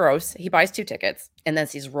he's being gross. He buys 2 tickets and then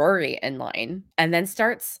sees Rory in line and then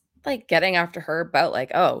starts like getting after her about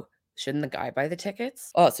like, oh, shouldn't the guy buy the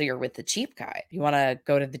tickets? Oh, so you're with the cheap guy. You want to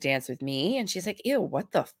go to the dance with me? And she's like, ew,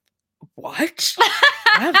 what the what?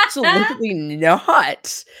 Absolutely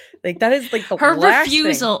not. Like that is like the her last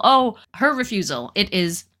refusal. thing. Oh, her refusal. It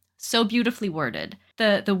is so beautifully worded.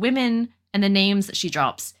 The women and the names that she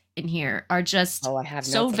drops in here are just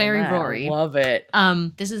so very Rory. I love it.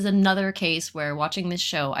 This is another case where watching this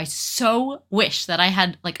show, I so wish that I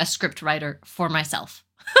had like a script writer for myself.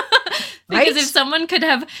 Because if someone could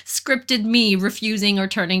have scripted me refusing or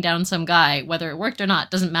turning down some guy, whether it worked or not,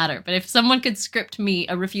 doesn't matter. But if someone could script me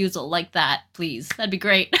a refusal like that, please, that'd be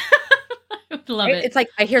great. I would love it. It's like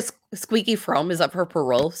I hear Squeaky Fromm is up for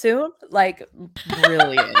parole soon. Like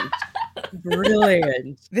brilliant.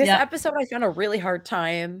 Brilliant. This episode I found a really hard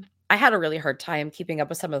time. I had a really hard time keeping up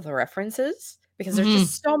with some of the references because there's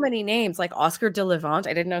just so many names, like Oscar de Levant.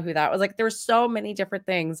 I didn't know who that was. Like there were so many different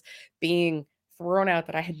things being thrown out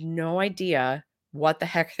that I had no idea what the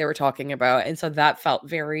heck they were talking about. And so that felt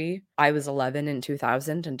very, I was 11 in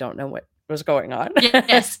 2000 and don't know what was going on.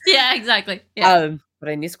 Yes. Yeah, exactly. Yeah. But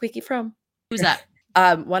I knew Squeaky Fromme. Who's that?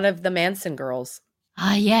 One of the Manson girls.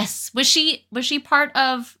 Ah, yes. Was she part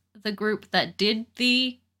of the group that did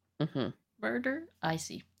the murder? I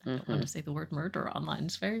see. I don't want to say the word murder online.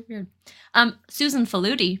 It's very weird. Susan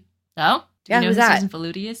Faludi, though. Do you know who Susan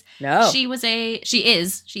Faludi is? No. She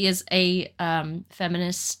is a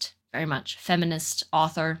feminist, very much feminist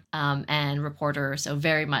author and reporter. So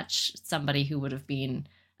very much somebody who would have been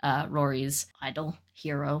Rory's idol,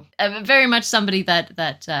 hero. Very much somebody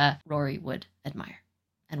that Rory would admire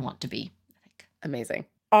and want to be, I think. Amazing.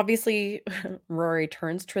 Obviously, Rory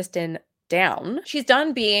turns Tristan down. She's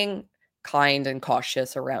done being kind and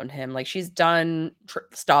cautious around him. Like she's done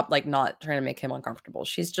stop like not trying to make him uncomfortable.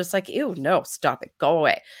 She's just like, ew, no, stop it, go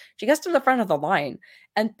away. She gets to the front of the line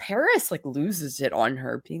and Paris like loses it on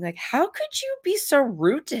her, being like, how could you be so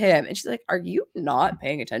rude to him? And she's like, are you not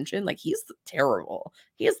paying attention? Like he's terrible,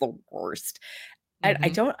 he is the worst. And I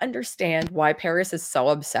don't understand why Paris is so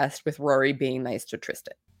obsessed with Rory being nice to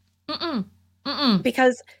Tristan.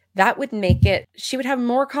 Because that would make it, she would have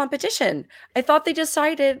more competition. I thought they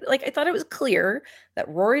decided, like, I thought it was clear that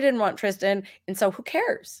Rory didn't want Tristan, and so who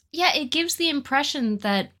cares? Yeah, it gives the impression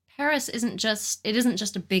that Paris isn't just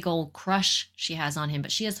a big old crush she has on him,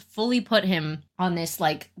 but she has fully put him on this,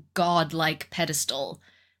 like, godlike pedestal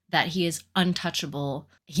that he is untouchable.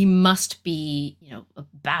 He must be,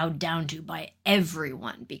 bowed down to by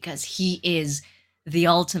everyone because he is the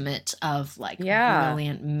ultimate of like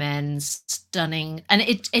brilliant men, stunning. And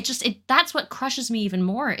it that's what crushes me even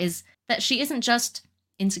more, is that she isn't just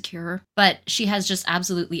insecure, but she has just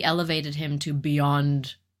absolutely elevated him to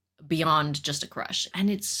beyond just a crush.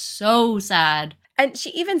 And it's so sad. And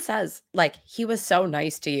she even says, like, he was so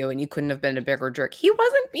nice to you and you couldn't have been a bigger jerk. He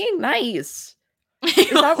wasn't being nice.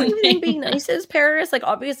 Is that what you think being nice is, Paris? Like,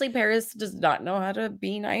 obviously, Paris does not know how to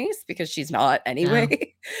be nice because she's not anyway. No.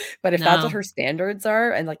 But if that's what her standards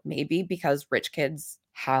are, and like maybe because rich kids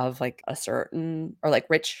have like a certain, or like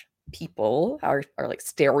rich people are like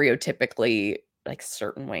stereotypically like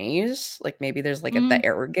certain ways, like maybe there's like the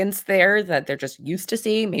arrogance there that they're just used to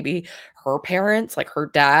seeing. Maybe her parents, like her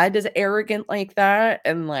dad, is arrogant like that,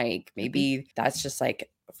 and like maybe that's just like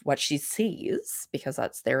what she sees because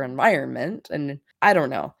that's their environment. And I don't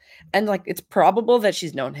know. And like it's probable that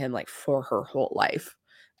she's known him like for her whole life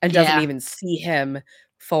and doesn't even see him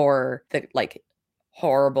for the like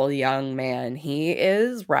horrible young man he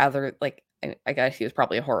is. Rather, like, I guess he was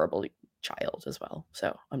probably a horrible child as well,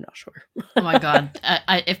 so I'm not sure. Oh my god.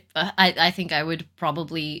 I think I would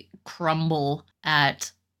probably crumble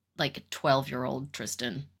at like 12-year-old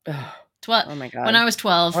Tristan. 12. Oh my god. When I was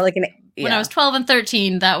 12, or like when I was 12 and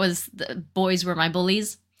 13, that was the boys were my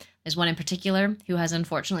bullies. There's one in particular who has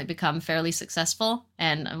unfortunately become fairly successful,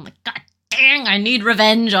 and I'm like, god dang, I need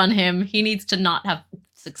revenge on him. He needs to not have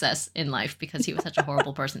success in life because he was such a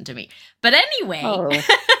horrible person to me. But anyway,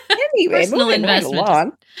 personal investment.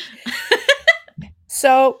 Right,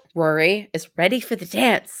 so Rory is ready for the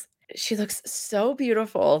dance. She looks so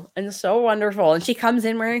beautiful and so wonderful. And she comes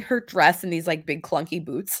in wearing her dress and these like big clunky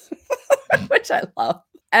boots, which I love.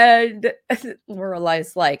 And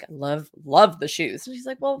Lorelai's like, love the shoes. And she's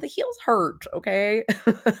like, well, the heels hurt, okay?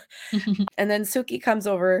 And then Suki comes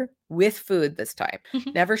over with food this time.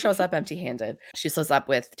 Never shows up empty-handed. She shows up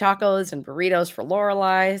with tacos and burritos for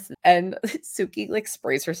Lorelai. And Suki like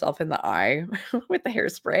sprays herself in the eye with the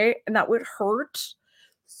hairspray. And that would hurt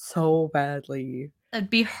so badly. That'd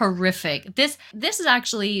be horrific. This is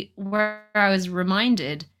actually where I was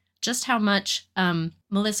reminded just how much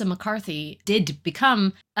Melissa McCarthy did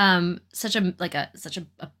become such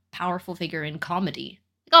a powerful figure in comedy.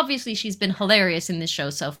 Like, obviously, she's been hilarious in this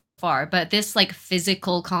show so far, but this like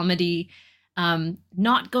physical comedy,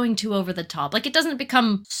 not going too over the top. Like, it doesn't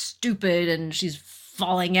become stupid and she's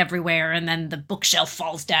falling everywhere and then the bookshelf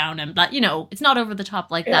falls down and it's not over the top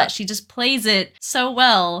like that. She just plays it so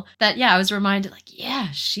well that I was reminded like,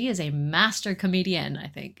 she is a master comedian. I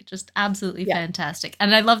think just absolutely fantastic.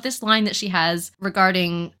 And I love this line that she has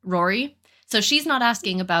regarding Rory. So she's not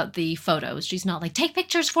asking about the photos. She's not like, take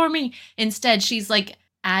pictures for me. Instead, she's like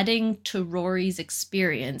adding to Rory's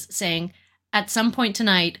experience, saying, at some point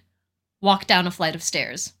tonight, walk down a flight of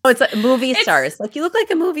stairs. Oh, it's like movie stars. Like, you look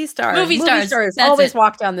like a movie star. Movie stars always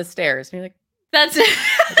walk down the stairs. And you're like, that's it.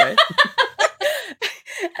 Okay.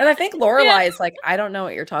 And I think Lorelai is like, I don't know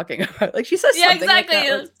what you're talking about. Like, she says something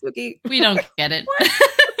exactly. Like that. We don't get it.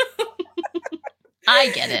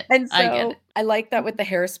 I get it. And so I get it. I like that with the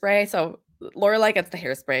hairspray. So Lorelai gets the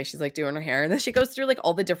hairspray. She's like doing her hair. And then she goes through like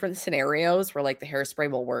all the different scenarios where like the hairspray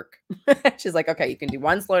will work. She's like, okay, you can do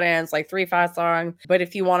one slow dance, like 3 fast songs. But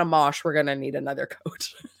if you want a mosh, we're going to need another coat.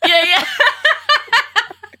 Yeah.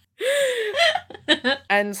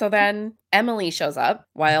 And so then Emily shows up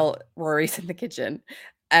while Rory's in the kitchen.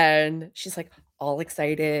 And she's like all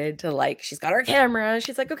excited to like, she's got her camera.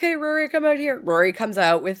 She's like, okay, Rory, come out here. Rory comes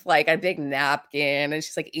out with like a big napkin and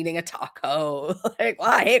she's like eating a taco. Like,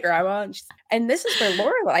 wow, hey, grandma. And this is where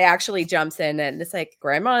Lorelai actually jumps in and it's like,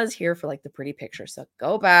 grandma is here for like the pretty picture. So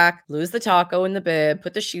go back, lose the taco in the bib,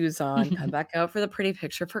 put the shoes on, come back out for the pretty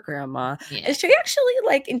picture for grandma. Yeah. And she actually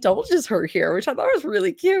like indulges her here, which I thought was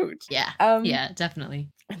really cute. Yeah. Yeah, definitely.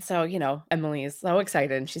 And so, Emily is so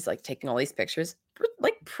excited and she's like taking all these pictures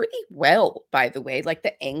like pretty well, by the way, like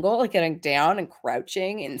the angle, like getting down and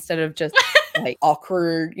crouching instead of just like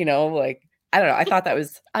awkward, like, I don't know. I thought that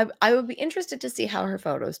was, I would be interested to see how her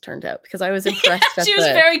photos turned out because I was impressed. She was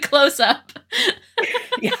very close up.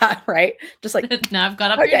 Yeah, right. Just like, now I've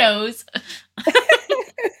got up your nose.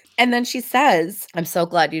 And then she says, I'm so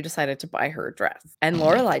glad you decided to buy her a dress. And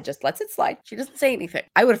Lorelai just lets it slide. She doesn't say anything.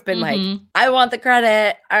 I would have been like, I want the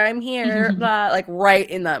credit. I'm here. Blah, like right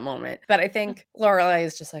in that moment. But I think Lorelai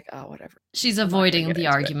is just like, oh, whatever. She's avoiding the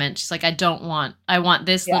argument. She's like, I want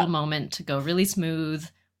this little moment to go really smooth.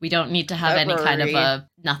 We don't need to have any kind of a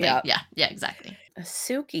nothing. Yeah, exactly.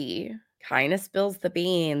 Suki kind of spills the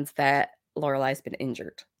beans that Lorelai's been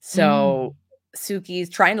injured. So Suki's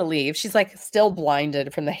trying to leave. She's like still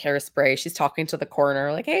blinded from the hairspray. She's talking to the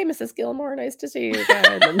coroner, like, hey, Mrs. Gilmore, nice to see you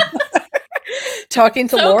again. And talking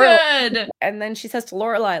to Lorelai. Good. And then she says to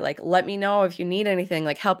Lorelai, like, let me know if you need anything,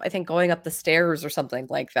 like help, I think going up the stairs or something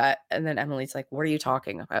like that. And then Emily's like, what are you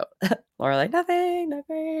talking about? Lorelai,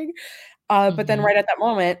 nothing. But then right at that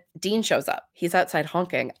moment, Dean shows up. He's outside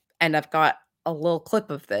honking. And I've got a little clip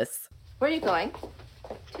of this. Where are you going?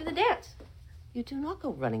 To the dance. You do not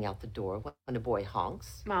go running out the door when a boy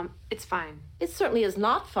honks. Mom, it's fine. It certainly is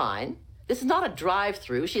not fine. This is not a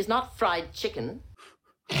drive-through. She's not fried chicken.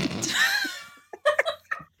 I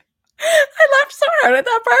laughed so hard at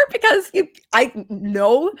that part because I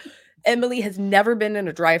know Emily has never been in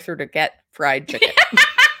a drive-through to get fried chicken.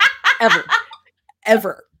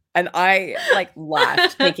 Ever. And I like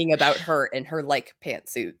laughed thinking about her in her like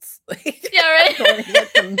pantsuits. Yeah, right. Going to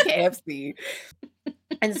get some KFC.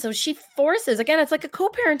 And so she forces, again, it's like a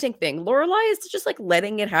co-parenting thing. Lorelai is just like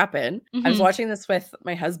letting it happen. I was watching this with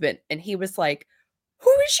my husband and he was like,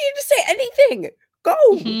 who is she to say anything?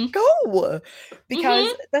 Go.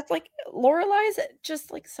 Because that's like, Lorelai's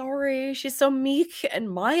just like, sorry. She's so meek and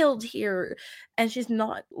mild here. And she's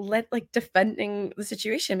not defending the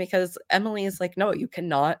situation because Emily is like, no, you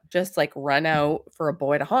cannot just like run out for a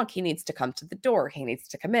boy to honk. He needs to come to the door. He needs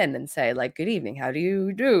to come in and say like, good evening. How do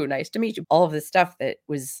you do? Nice to meet you. All of this stuff that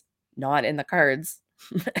was not in the cards.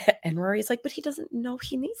 And Rory's like, but he doesn't know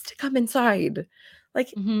he needs to come inside.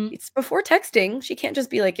 Like it's before texting. She can't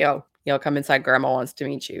just be like, yo, come inside. Grandma wants to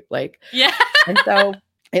meet you. Like, yeah. And so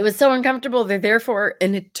it was so uncomfortable. They're there for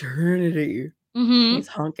an eternity. He's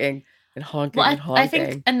honking and honking and honking. I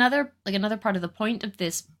think another part of the point of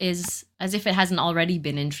this is, as if it hasn't already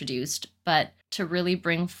been introduced, but to really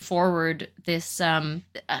bring forward this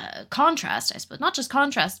contrast, I suppose, not just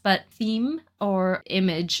contrast, but theme or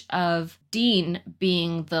image of Dean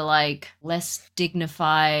being the like less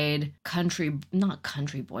dignified not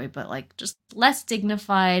country boy, but like just less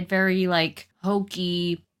dignified, very like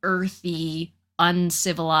hokey, earthy,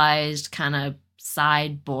 uncivilized kind of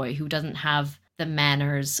side boy who doesn't have the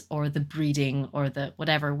manners or the breeding or the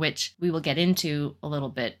whatever, which we will get into a little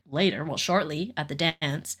bit later, well, shortly at the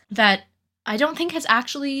dance, that I don't think has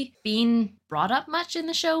actually been brought up much in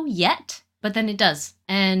the show yet, but then it does.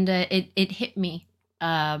 And it hit me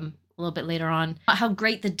a little bit later on how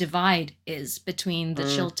great the divide is between the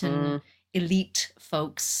Chilton elite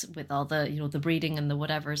folks with all the, the breeding and the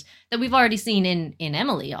whatevers that we've already seen in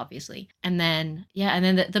Emily, obviously. And then,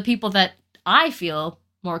 the people that I feel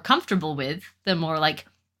more comfortable with, the more like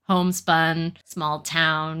homespun, small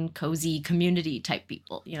town, cozy community type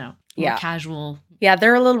people, more casual. Yeah,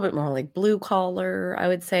 they're a little bit more like blue collar, I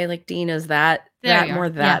would say. Like Dean is that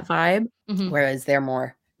vibe, whereas they're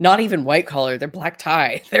more not even white collar. They're black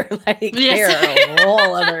tie. They're like they're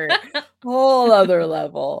a whole other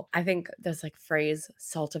level. I think there's like phrase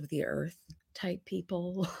salt of the earth type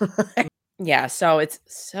people. Yeah, so it's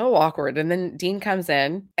so awkward. And then Dean comes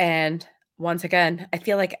in and once again, I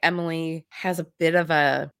feel like Emily has a bit of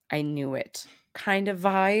a I knew it kind of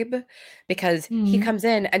vibe, because he Mhm. comes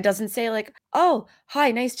in and doesn't say like, "Oh,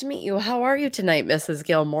 hi, nice to meet you. How are you tonight, Mrs.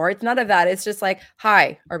 Gilmore?" It's none of that. It's just like,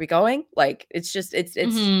 "Hi, are we going?" Like, it's just it's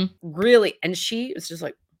Mhm. really, and she is just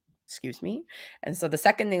like, "Excuse me?" And so the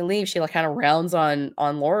second they leave, she like kind of rounds on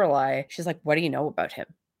Lorelai. She's like, "What do you know about him?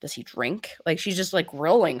 Does he drink?" Like, she's just like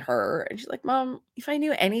grilling her. And she's like, "Mom, if I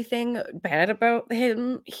knew anything bad about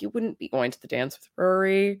him, he wouldn't be going to the dance with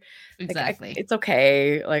Rory. Like, Exactly. it's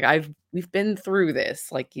okay. Like, we've been through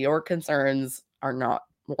this. Like, your concerns are not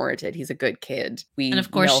warranted. He's a good kid. And We of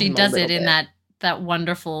course, know she him a does little it in bit." that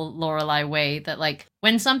wonderful Lorelai way that, like,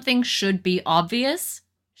 when something should be obvious,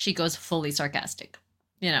 she goes fully sarcastic.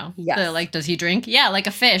 You know, the Yes. like, does he drink? Yeah, like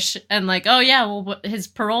a fish, and like, oh yeah, well, his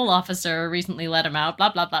parole officer recently let him out.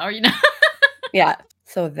 Blah blah blah. Or Yeah.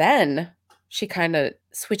 So then she kind of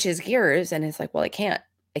switches gears and is like, "Well, I can't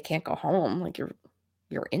go home. Like, you're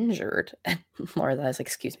injured." And Lorelai's like,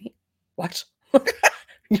 "Excuse me, what?"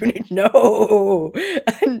 You need no.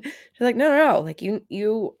 And she's like, "No, no, no. Like,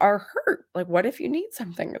 you are hurt. Like, what if you need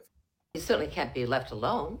something?" You certainly can't be left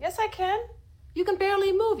alone. Yes, I can. You can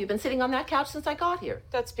barely move. You've been sitting on that couch since I got here.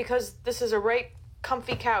 That's because this is a right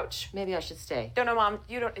comfy couch. Maybe I should stay. No, Mom,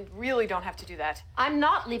 you really don't have to do that. I'm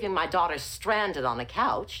not leaving my daughter stranded on a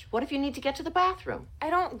couch. What if you need to get to the bathroom? I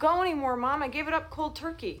don't go anymore, Mom. I gave it up cold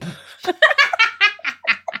turkey.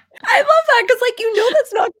 I love that because, like,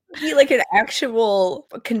 that's not gonna be like an actual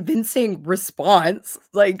convincing response.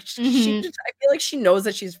 Like, she Mhm. just, I feel like she knows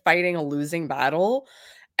that she's fighting a losing battle,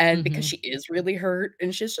 and because Mhm. she is really hurt,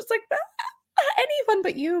 and she's just like, anyone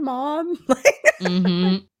but you, Mom." Like,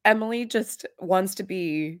 Mhm. Emily just wants to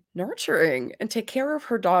be nurturing and take care of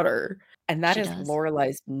her daughter, and that She is does.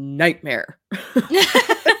 Lorelai's nightmare.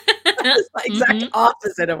 It's the exact Mhm.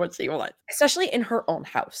 opposite of what she wants, especially in her own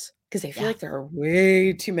house, because I feel Yeah. like there are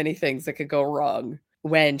way too many things that could go wrong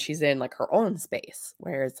when she's in, like, her own space,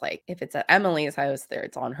 whereas, like, if it's at Emily's house, there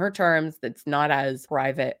it's on her terms, it's not as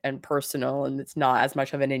private and personal, and it's not as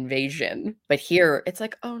much of an invasion, but here, it's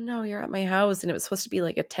like, "Oh, no, you're at my house, and it was supposed to be,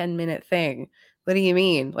 like, a 10-minute thing. What do you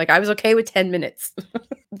mean?" Like, I was okay with 10 minutes.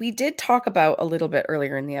 We did talk about a little bit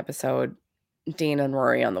earlier in the episode, Dean and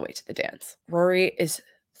Rory on the way to the dance. Rory is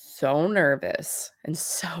so nervous and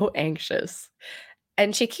so anxious.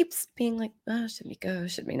 And she keeps being like, "Oh, should we go?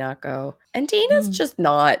 Should we not go?" And Dean is Mhm. just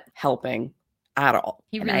not helping at all.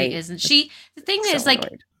 He And really I isn't. was The thing so is, like,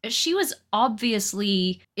 annoyed. she was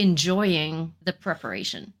obviously enjoying the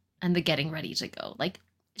preparation and the getting ready to go. Like,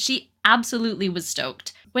 she absolutely was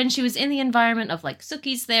stoked. When she was in the environment of, like,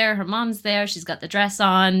 Suki's there, her mom's there, she's got the dress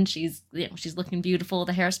on, she's looking beautiful,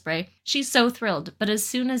 the hairspray. She's so thrilled. But as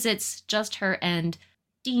soon as it's just her and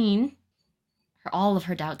Dean, all of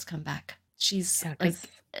her doubts come back. She's Yeah, because,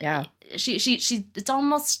 like, yeah. she it's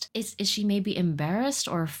almost, is she maybe embarrassed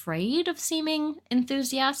or afraid of seeming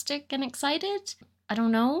enthusiastic and excited? I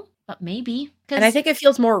don't know, but maybe, And I because think it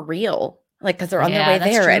feels more real, like, because 'cause they're on their yeah, way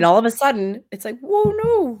that's there, and true. all of a sudden, it's like, "Whoa,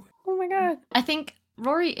 no. Oh my god." I think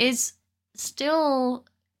Rory is still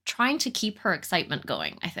trying to keep her excitement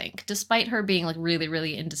going, I think, despite her being, like, really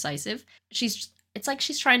really indecisive. It's like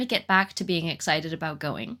she's trying to get back to being excited about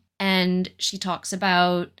going. And she talks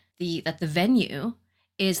about the venue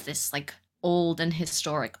is this, like, old and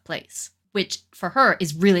historic place, which for her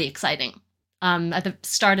is really exciting. At the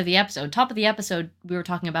start of the episode, top of the episode, we were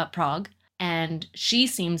talking about Prague, and she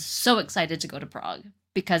seems so excited to go to Prague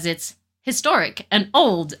because it's historic and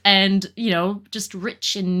old and, just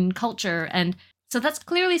rich in culture. And so that's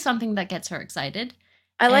clearly something that gets her excited.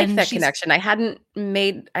 I like And that she's, connection. I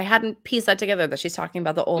hadn't pieced that together, that she's talking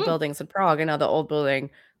about the old mm, buildings in Prague and now the old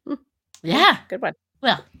building. Hmm, okay, yeah, good one.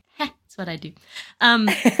 well, that's what I do.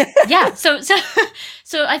 Yeah, so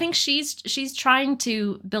so I think she's trying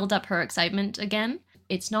to build up her excitement again.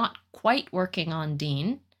 It's not quite working on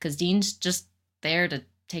Dean because Dean's just there to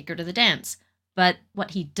take her to the dance. But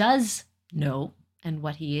what he does know, and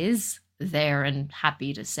what he is there and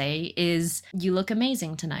happy to say, is, "You look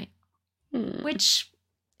amazing tonight," Hmm, which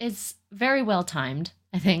is very well timed,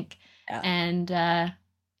 I think. yeah. And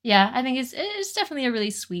yeah, I think it's definitely a really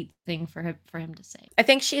sweet thing for him to say. I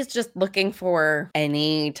think she's just looking for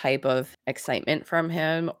any type of excitement from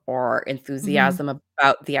him or Hmm. enthusiasm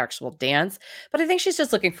about the actual dance, but I think she's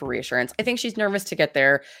just looking for reassurance. I think she's nervous to get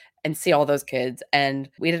there and see all those kids, and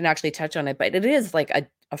we didn't actually touch on it, but it is like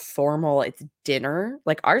a formal, it's dinner.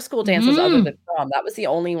 Like, our school dances other than Hmm. prom, that was the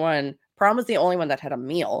only one. Prom was the only one that had a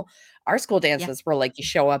meal. Our school Yeah. dances were like, you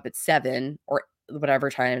show up at 7 or whatever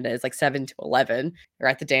time it is, like 7 to 11. You're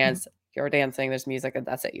at the Mhm. dance, you're dancing, there's music, and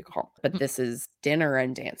that's it, you go home. But Mhm. this is dinner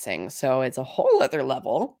and dancing, so it's a whole other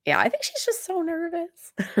level. Yeah, I think she's just so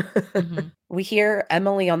nervous. Mhm. We hear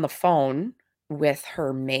Emily on the phone with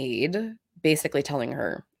her maid, basically telling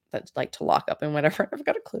her that, like, to lock up and whatever. I've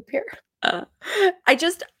got a clip here.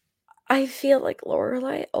 I feel like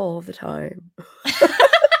Lorelai all the time.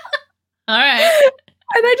 All right.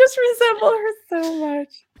 And I just resemble her so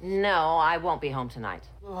much. No, I won't be home tonight.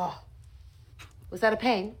 Ugh. Was that a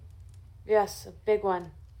pain? Yes, a big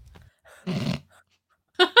one.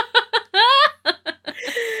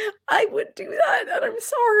 I would do that, and I'm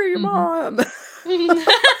sorry, Mom.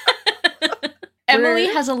 Emily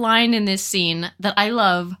has a line in this scene that I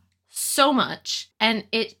love so much, and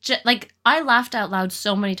it just, like, I laughed out loud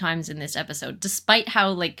so many times in this episode, despite how,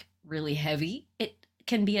 like, really heavy it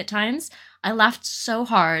can be at times. I laughed so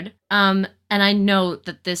hard, and I know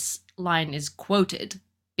that this line is quoted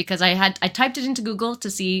because I typed it into Google to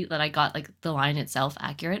see that I got, like, the line itself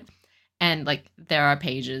accurate, and, like, there are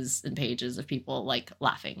pages and pages of people, like,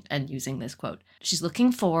 laughing and using this quote. She's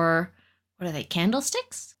looking for, what are they,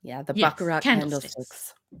 candlesticks? Yeah, the Yes, Baccarat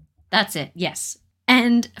candlesticks. That's it, yes.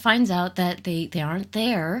 And finds out that they aren't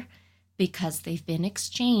there because they've been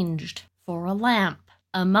exchanged for a lamp,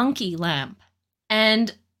 a monkey lamp.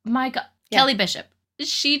 And my God, Yeah. Kelly Bishop,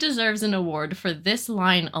 she deserves an award for this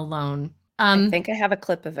line alone. I think I have a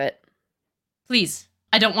clip of it. Please,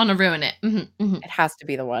 I don't want to ruin it. It has to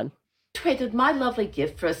be the one. Traded my lovely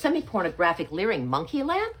gift for a semi-pornographic leering monkey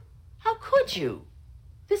lamp? How could you?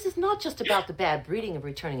 This is not just about the bad breeding of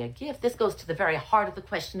returning a gift. This goes to the very heart of the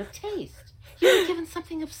question of taste. You were given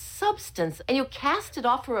something of substance, and you cast it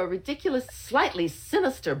off for a ridiculous, slightly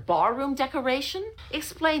sinister barroom decoration?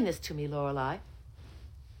 Explain this to me, Lorelai.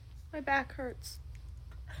 My back hurts.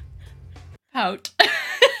 Pout.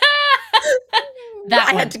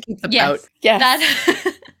 I had to keep the pout.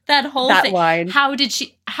 Yes. That whole That thing. line. How did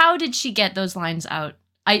she get those lines out?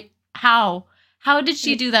 How did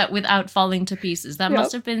she do that without falling to pieces? That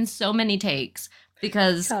must have been so many takes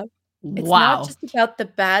because It's wow. not just about the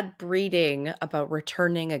bad breeding, about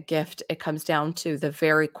returning a gift. It comes down to the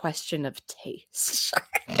very question of taste.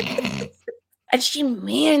 And she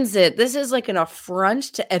means it. This is like an affront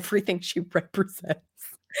to everything she represents.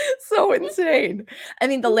 So insane. I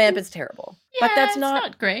mean, the lamp is terrible. Yeah, but that's it's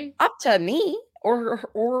not great. up to me or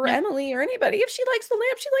Emily or anybody. If she likes the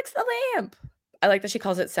lamp, she likes the lamp. I like that she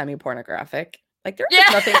calls it semi-pornographic. Like there's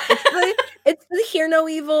nothing. It's the hear no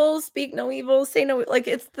evil, speak no evil, say no. Like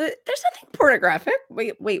there's nothing pornographic.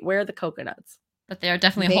 Wait, where are the coconuts? But they are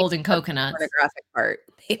definitely holding coconuts. Pornographic part.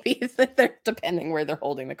 Maybe they're depending where they're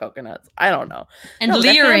holding the coconuts. I don't know. And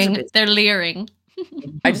leering. They're leering.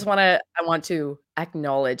 I want to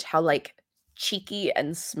acknowledge how like cheeky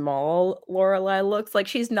and small Lorelai looks. Like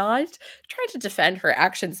she's not trying to defend her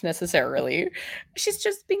actions necessarily. She's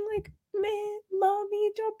just being like, man,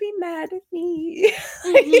 mommy, don't be mad at me.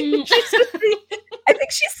 I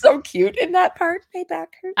think she's so cute in that part. My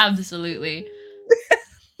back hurts. Absolutely.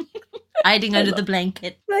 Hiding under the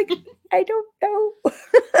blanket. Like, I don't know.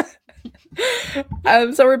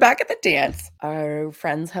 So we're back at the dance. Our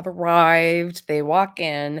friends have arrived. They walk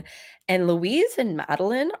in, and Louise and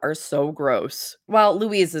Madeline are so gross. Well,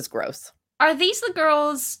 Louise is gross. Are these the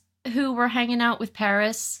girls who were hanging out with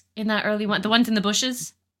Paris in that early one? The ones in the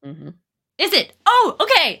bushes? Mm-hmm. Is it? Oh,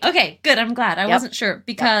 okay, good. I'm glad. I wasn't sure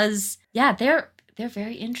because they're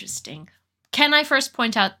very interesting. Can I first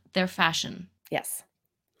point out their fashion? Yes.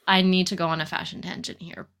 I need to go on a fashion tangent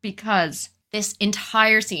here because this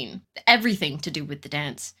entire scene, everything to do with the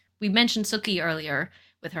dance. We mentioned Suki earlier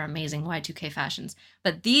with her amazing Y2K fashions,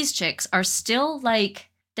 but these chicks are still like,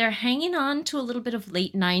 they're hanging on to a little bit of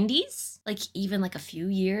late 90s, like even like a few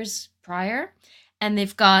years prior. And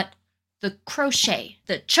they've got the crochet,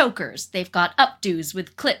 the chokers, they've got updos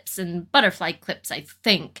with clips and butterfly clips, I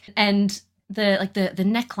think. And the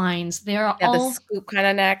necklines, they're all the scoop kind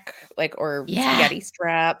of neck, like or spaghetti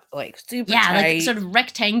strap, like super tight. Like sort of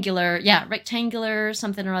rectangular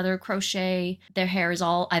something or other crochet. Their hair is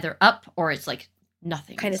all either up or it's like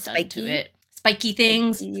nothing kind of spiky to it. Spiky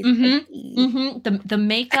things. Spiky. The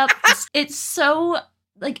makeup, it's so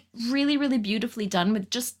like really, really beautifully done with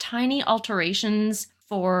just tiny alterations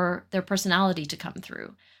for their personality to come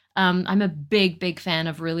through. I'm a big fan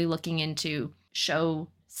of really looking into show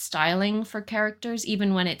styling for characters,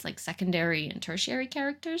 even when it's like secondary and tertiary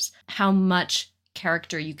characters, how much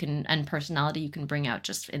character you can and personality you can bring out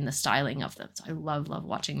just in the styling of them. So I love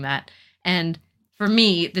watching that. And for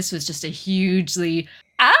me, this was just a hugely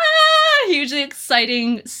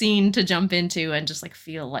exciting scene to jump into and just like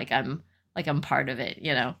feel like I'm part of it,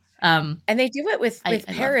 you know. And they do it with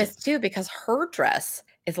Paris too, because her dress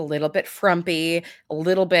is a little bit frumpy, a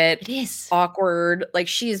little bit It is. awkward. Like,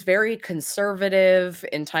 she's very conservative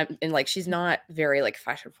in time, and like she's not very like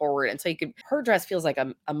fashion forward. And so her dress feels like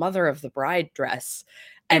a mother of the bride dress,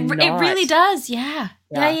 and It really not does, yeah.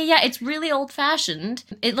 yeah. Yeah. It's really old-fashioned.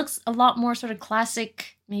 It looks a lot more sort of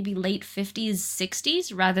classic, maybe late 50s,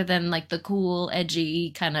 60s, rather than like the cool,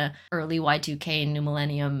 edgy, kind of early Y2K, New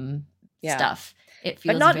Millennium stuff. It But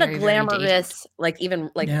feels not very, in a very dated. glamorous, like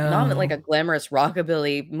even like not No. like a glamorous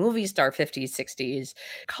rockabilly movie star 50s, 60s.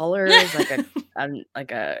 Colors like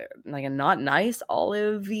like a not nice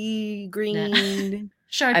olivey green.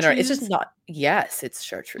 I don't know. It's just Chartreuse. not. Yes, it's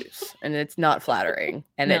chartreuse, and it's not flattering,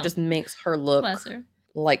 and No. it just makes her look Bless her.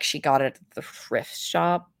 like she got it at the thrift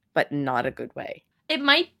shop, but not a good way. It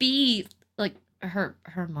might be like her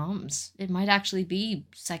mom's. It might actually be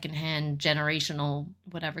secondhand, generational,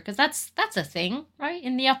 whatever. Because that's a thing, right?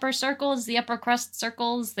 In the upper circles, the upper crust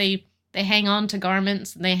circles, they hang on to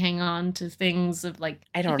garments and they hang on to things of like.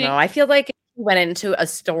 I don't know. I feel like if she went into a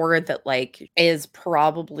store that like is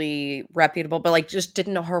probably reputable, but like just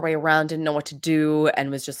didn't know her way around, didn't know what to do, and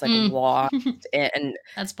was just like lost and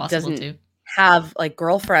That's possible doesn't too. have like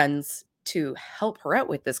girlfriends to help her out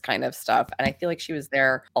with this kind of stuff. And I feel like she was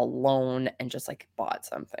there alone and just like bought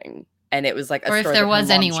something. And it was like a Or if store there that her was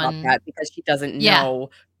mom anyone- shopped at because she doesn't Yeah.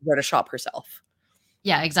 know where to shop herself.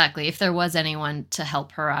 Yeah, exactly. If there was anyone to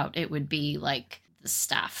help her out, it would be like the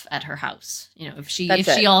staff at her house. You know, if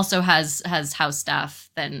she also has house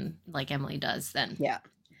staff, then like Emily does, then Yeah.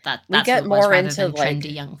 that's We get who it was, more rather into, than like-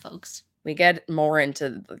 trendy young folks. We get more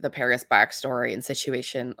into the Paris backstory and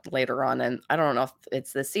situation later on. And I don't know if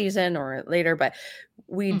it's this season or later, but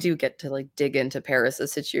we do get to like dig into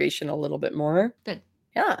Paris's situation a little bit more. Good.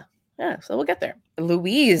 Yeah. Yeah. So we'll get there.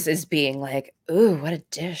 Louise is being like, ooh, what a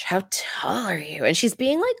dish. How tall are you? And she's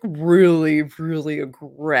being like really, really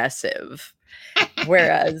aggressive.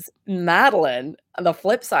 Whereas Madeline, on the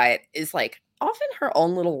flip side, is like off in her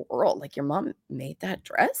own little world. Like, your mom made that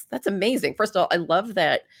dress? That's amazing. First of all, I love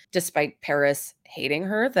that despite Paris hating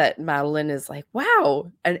her, that Madeline is like,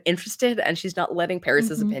 wow, and interested, and she's not letting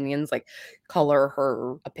Paris's opinions like color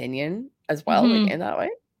her opinion as well, like in that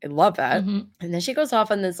way. I love that. And then she goes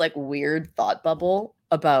off on this like weird thought bubble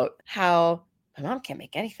about how my mom can't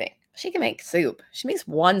make anything. She can make soup. She makes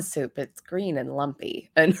one soup. It's green and lumpy.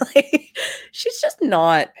 And like, she's just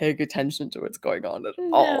not paying attention to what's going on at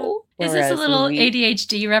all. Is this a Whereas little Louise-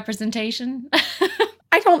 ADHD representation?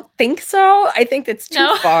 I don't think so. I think it's too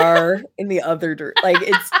No? far in the other like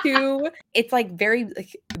it's like very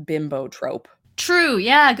like bimbo trope. True.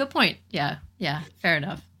 Yeah, good point. Yeah, fair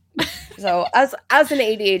enough. So as an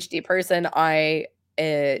ADHD person, I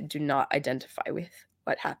do not identify with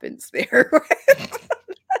what happens there.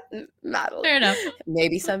 Madeline. Fair enough.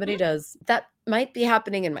 Maybe somebody does. That might be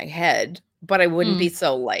happening in my head, but I wouldn't be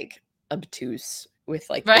so like obtuse with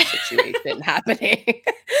like Right. the situation happening.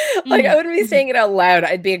 Like, I wouldn't be saying it out loud.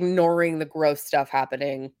 I'd be ignoring the gross stuff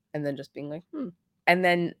happening and then just being like,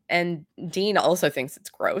 And Dean also thinks it's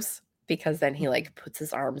gross because then he like puts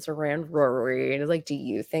his arms around Rory and is like, do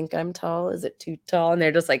you think I'm tall? Is it too tall? And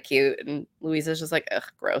they're just like cute. And Louisa's just like, ugh,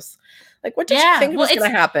 gross. Like, what did you think was going to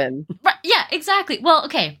happen? Right, yeah, exactly. Well,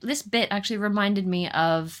 okay, this bit actually reminded me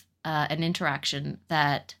of an interaction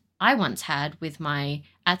that I once had with my,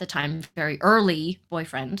 at the time, very early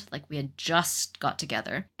boyfriend. Like, we had just got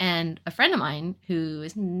together. And a friend of mine, who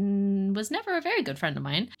was never a very good friend of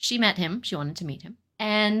mine, she met him. She wanted to meet him.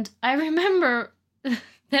 And I remember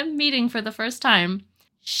them meeting for the first time.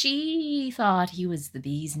 She thought he was the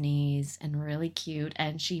bee's knees and really cute.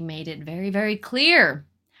 And she made it very, very clear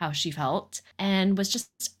how she felt, and was just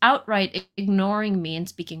outright ignoring me and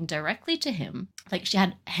speaking directly to him. Like, she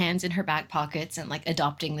had hands in her back pockets and like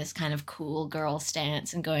adopting this kind of cool girl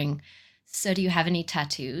stance and going, so do you have any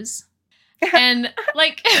tattoos? And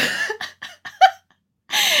like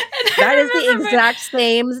that is the exact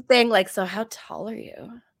same thing. Like, so how tall are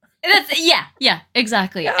you? That's yeah,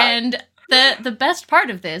 exactly. Yeah. And the best part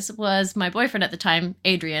of this was my boyfriend at the time,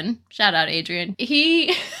 Adrian. Shout out Adrian.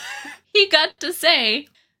 He got to say,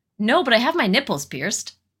 no, but I have my nipples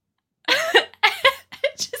pierced.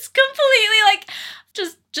 Just completely like,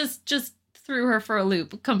 just threw her for a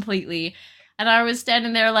loop completely. And I was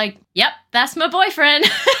standing there like, yep, that's my boyfriend.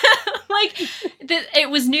 Like, it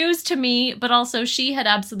was news to me, but also she had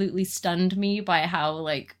absolutely stunned me by how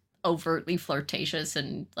like overtly flirtatious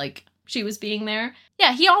and like she was being there.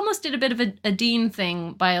 Yeah, he almost did a bit of a Dean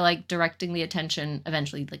thing by like directing the attention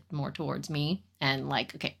eventually like more towards me and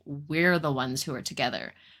like, okay, we're the ones who are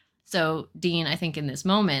together. So Dean, I think in this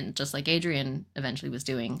moment, just like Adrian eventually was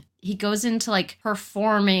doing, he goes into like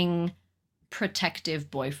performing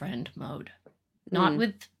protective boyfriend mode. not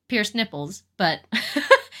with pierced nipples, but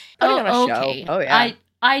Putting on a show. okay. Oh, yeah.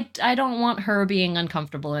 I don't want her being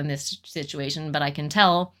uncomfortable in this situation, but I can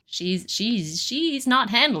tell she's not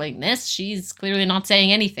handling this. She's clearly not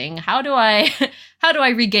saying anything. How do I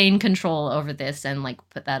regain control over this and like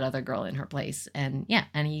put that other girl in her place? And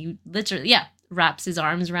and he literally wraps his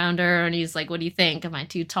arms around her and he's like, "What do you think? Am I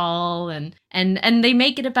too tall?" And they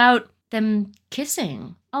make it about them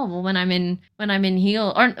kissing. Oh, well, when I'm in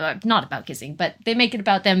heel, or not about kissing, but they make it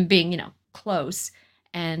about them being, close.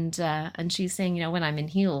 And she's saying, when I'm in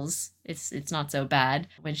heels, it's not so bad.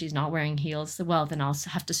 When she's not wearing heels, well, then I'll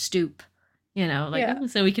have to stoop,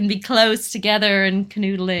 so we can be close together and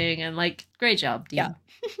canoodling and like, great job, Dean.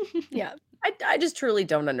 Yeah. I just truly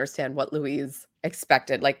don't understand what Louise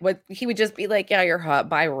expected. Like, what he would just be like, "Yeah, you're hot.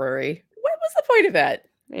 Bye, Rory." What was the point of that?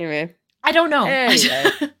 Anyway. I don't know.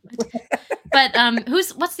 Anyway. But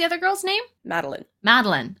what's the other girl's name?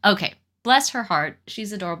 Madeline. Okay. Bless her heart.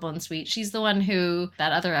 She's adorable and sweet. She's the one who,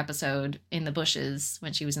 that other episode in the bushes,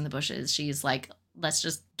 when she was in the bushes, she's like, let's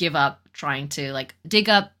just give up trying to like dig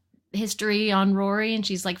up history on Rory. And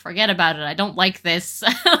she's like, forget about it. I don't like this.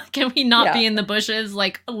 Can we not be in the bushes?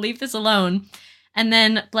 Like, leave this alone. And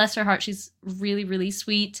then, bless her heart, she's really, really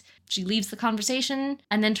sweet. She leaves the conversation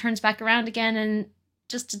and then turns back around again and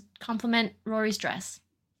just to compliment Rory's dress.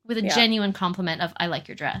 With a genuine compliment of, I like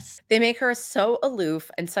your dress. They make her so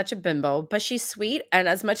aloof and such a bimbo, but she's sweet. And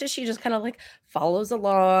as much as she just kind of like follows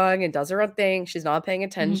along and does her own thing, she's not paying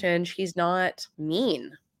attention. She's not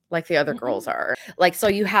mean like the other girls are. Like, so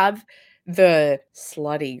you have the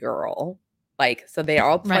slutty girl. Like, so they're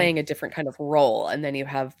all playing a different kind of role. And then you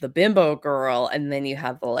have the bimbo girl. And then you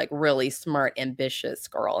have the like really smart, ambitious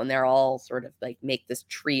girl. And they're all sort of like make this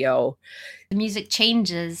trio. The music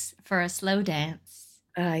changes for a slow dance.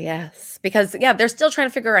 Yes, because they're still trying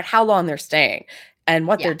to figure out how long they're staying and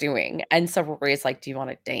what they're doing. And so Rory's like, "Do you want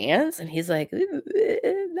to dance?" And he's like,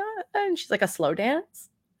 and she's like, "A slow dance?"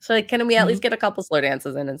 So like, can we at least get a couple slow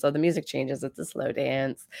dances in? And so the music changes. It's a slow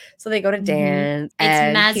dance. So they go to dance.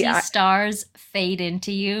 It's Mazzy Star's "Fade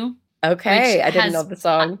Into You." Okay, I didn't know the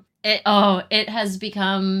song. It has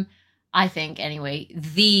become, I think anyway,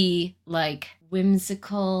 the like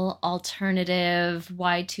whimsical alternative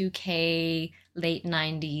Y2K late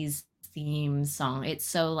 90s theme song. It's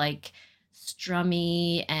so like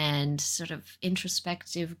strummy and sort of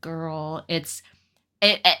introspective girl. It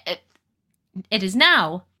is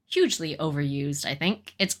now hugely overused, I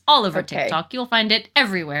think. It's all over TikTok. You'll find it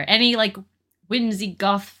everywhere. Any like whimsy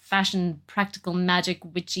goth fashion practical magic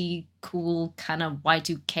witchy cool kind of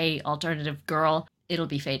Y2K alternative girl, it'll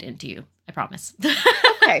be Fade Into You. I promise.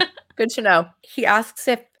 Okay, good to know. He asks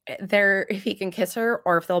if he can kiss her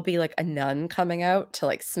or if there'll be like a nun coming out to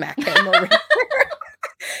like smack him or whatever.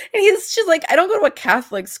 And she's like, I don't go to a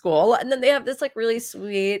Catholic school. And then they have this like really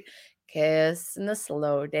sweet kiss and the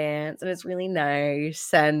slow dance, and it's really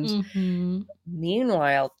nice. And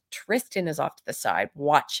meanwhile, Tristan is off to the side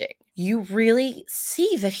watching. You really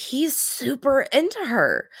see that he's super into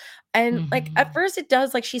her. And like at first it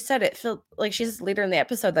does, like she said, it felt like she says later in the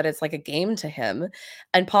episode that it's like a game to him.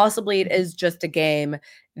 And possibly it is just a game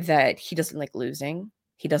that he doesn't like losing.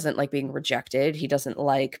 He doesn't like being rejected. He doesn't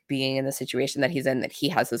like being in the situation that he's in, that he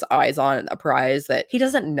has his eyes on a prize, that he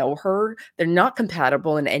doesn't know her. They're not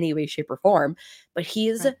compatible in any way, shape, or form. But he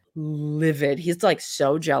is livid. He's like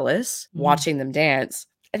so jealous watching them dance.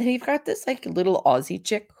 And then you've got this like little Aussie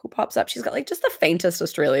chick who pops up. She's got like just the faintest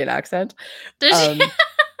Australian accent. Does she?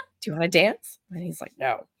 Do you want to dance? And he's like,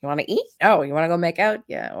 no. You want to eat? No. You want to go make out?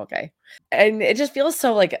 Yeah, okay. And it just feels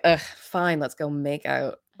so like, fine, let's go make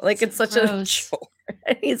out. Like it's such a chore.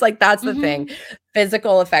 And he's like, that's the thing.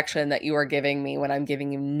 Physical affection that you are giving me when I'm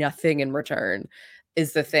giving you nothing in return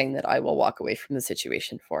is the thing that I will walk away from the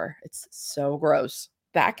situation for. It's so gross.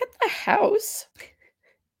 Back at the house,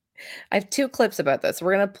 I have 2 clips about this.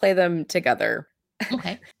 We're going to play them together.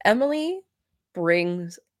 Okay. Emily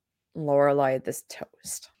brings Lorelai this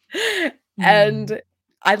toast. And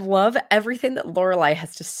I love everything that Lorelai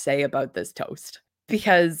has to say about this toast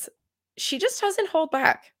because she just doesn't hold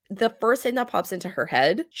back. The first thing that pops into her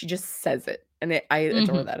head, she just says it. And I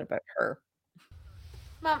adore that about her.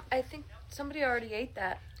 Mom, I think somebody already ate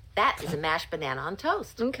that. That is a mashed banana on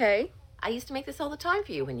toast. Okay. I used to make this all the time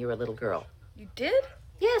for you when you were a little girl. You did?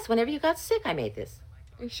 Yes, whenever you got sick, I made this.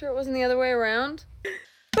 Are you sure it wasn't the other way around?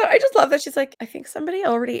 But I just love that she's like, I think somebody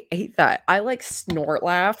already ate that. I like snort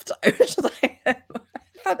laughed. I was just like, I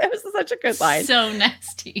thought that was such a good line. So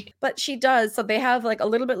nasty. But she does. So they have like a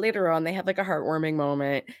little bit later on, they have like a heartwarming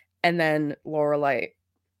moment. And then Lorelai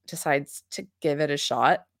decides to give it a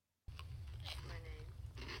shot.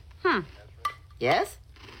 Yes?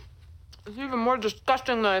 It's even more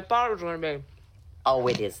disgusting than I thought it was going to be. Oh,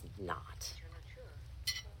 it is not.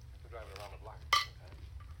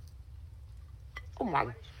 Oh my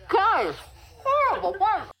God, it's horrible.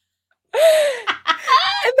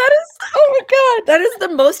 And that is, oh my God, that is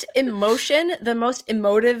the most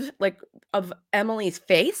emotive, like, of Emily's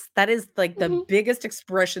face. That is like the biggest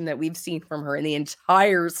expression that we've seen from her in the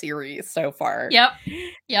entire series so far.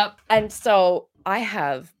 Yep. And so I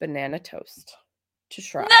have banana toast to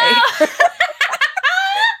try. No!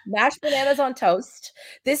 Mashed bananas on toast.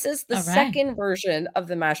 This is the All right. second version of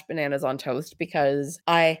the mashed bananas on toast because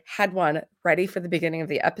I had one ready for the beginning of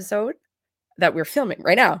the episode that we're filming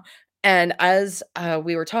right now. And as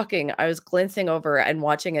we were talking, I was glancing over and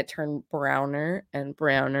watching it turn browner and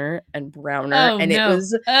browner and browner. Oh, and no. it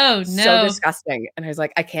was Oh, so no. disgusting. And I was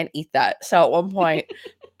like, I can't eat that. So at one point,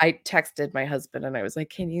 I texted my husband and I was like,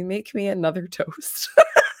 can you make me another toast?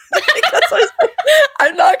 Because I was like,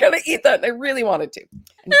 I'm not going to eat that. And I really wanted to.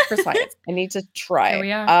 And for science, I need to try. Here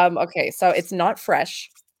we are. Okay, so it's not fresh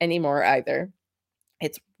anymore either.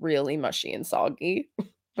 It's really mushy and soggy,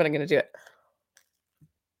 but I'm going to do it.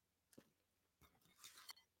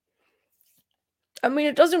 I mean,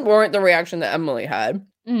 it doesn't warrant the reaction that Emily had.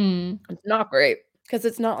 It's not great because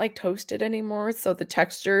it's not like toasted anymore. So the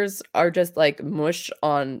textures are just like mush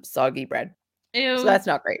on soggy bread. Ew. So that's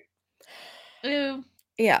not great. Ew.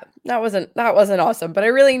 Yeah, that wasn't awesome. But I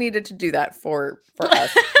really needed to do that for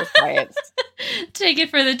us, for science. Take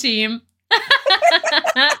it for the team.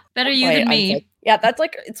 Better you Wait, than I'm me. like, yeah, that's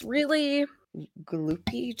like, it's really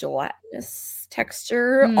gloopy, gelatinous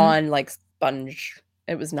texture on like sponge.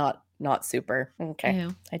 It was not super. Okay,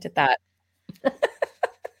 Ew. I did that.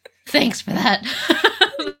 Thanks for that.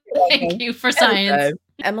 Thank you for science.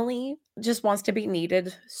 Emily just wants to be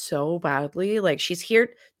needed so badly. Like, she's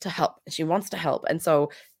here to help. She wants to help. And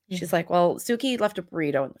so she's like, well, Suki left a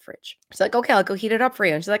burrito in the fridge. She's like, okay, I'll go heat it up for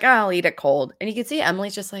you. And she's like, I'll eat it cold. And you can see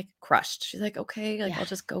Emily's just like crushed. She's like, okay, like, I'll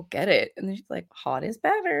just go get it. And then she's like, hot is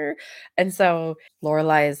better. And so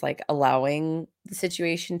Lorelai is like allowing the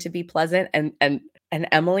situation to be pleasant. And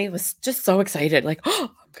Emily was just so excited, like,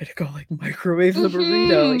 oh, I'm gonna go like microwave the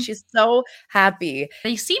burrito. Like, she's so happy.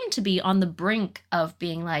 They seem to be on the brink of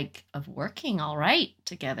being like, of working all right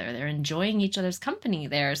together. They're enjoying each other's company.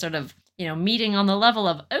 They're sort of, meeting on the level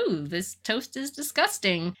of, oh, this toast is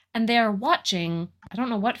disgusting. And they're watching, I don't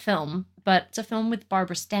know what film, but it's a film with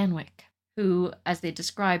Barbara Stanwyck, who, as they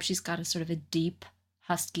describe, she's got a sort of a deep,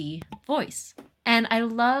 husky voice. And I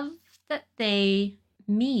love that they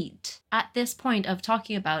meet at this point of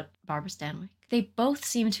talking about Barbara Stanwyck. They both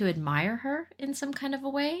seem to admire her in some kind of a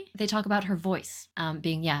way. They talk about her voice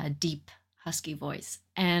being, a deep, husky voice.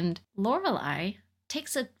 And Lorelai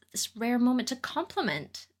takes this rare moment to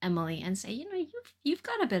compliment Emily and say, you've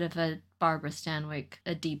got a bit of a Barbara Stanwyck,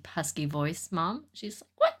 a deep, husky voice, Mom. She's like,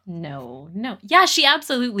 what? No. Yeah, she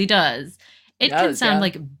absolutely does. It can sound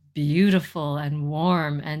like beautiful and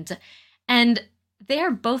warm, and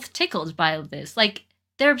they're both tickled by this. Like,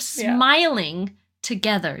 they're smiling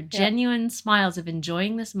together, genuine smiles of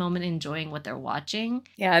enjoying this moment, enjoying what they're watching.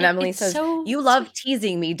 Yeah, and Emily says, so you love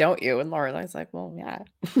teasing me, don't you? And Lorelai's like, well, yeah.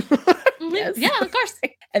 Yes. Yeah, of course.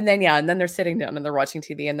 And then they're sitting down and they're watching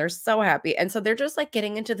TV and they're so happy. And so they're just like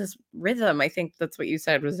getting into this rhythm. I think that's what you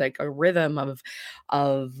said, was like a rhythm of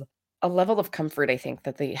a level of comfort, I think,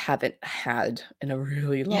 that they haven't had in a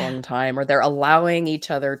really long time, or they're allowing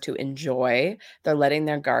each other to enjoy. They're letting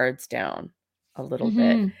their guards down a little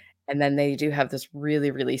bit. And then they do have this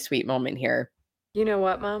really, really sweet moment here. You know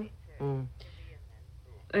what, Mom?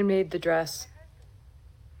 I made the dress.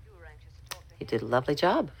 You did a lovely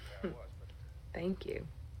job. Thank you.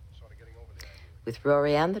 With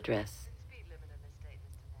Rory and the dress.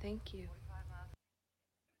 Thank you.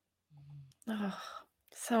 Oh,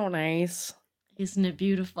 so nice. Isn't it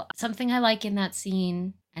beautiful? Something I like in that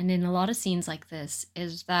scene, and in a lot of scenes like this,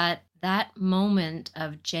 is that moment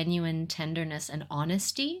of genuine tenderness and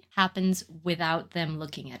honesty happens without them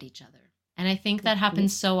looking at each other. And I think that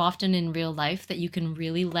happens so often in real life, that you can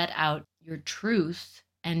really let out your truth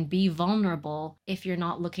and be vulnerable if you're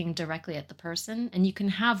not looking directly at the person. And you can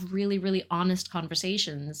have really, really honest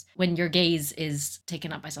conversations when your gaze is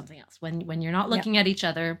taken up by something else. When you're not looking at each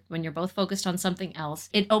other, when you're both focused on something else,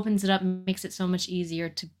 it opens it up and makes it so much easier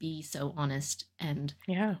to be so honest and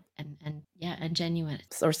genuine.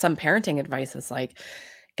 Or some parenting advice is like,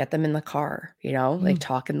 get them in the car, like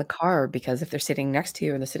talk in the car, because if they're sitting next to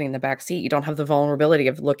you and they're sitting in the back seat, you don't have the vulnerability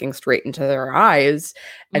of looking straight into their eyes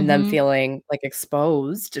and them feeling like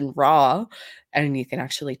exposed and raw. And you can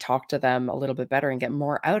actually talk to them a little bit better and get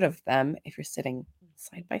more out of them if you're sitting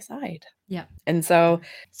side by side. Yeah. And so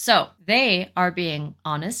they are being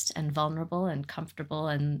honest and vulnerable and comfortable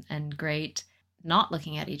and great, not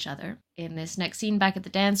looking at each other. In this next scene back at the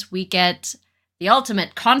dance, we get the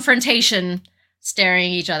ultimate confrontation,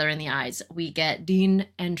 staring each other in the eyes. We get Dean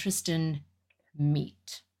and Tristan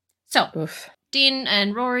meet. So oof. Dean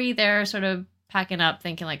and Rory, they're sort of packing up,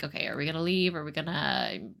 thinking like, okay, are we gonna leave? Are we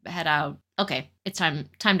gonna head out? Okay, it's time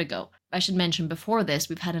to go. I should mention before this,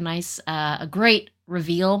 we've had a great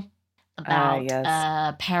reveal about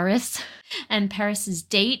yes. Paris and Paris's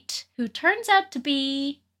date, who turns out to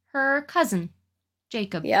be her cousin,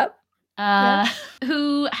 Jacob. Yep.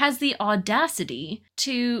 Who has the audacity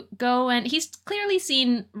to go, and he's clearly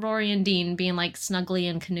seen Rory and Dean being like snuggly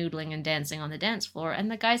and canoodling and dancing on the dance floor,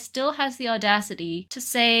 and the guy still has the audacity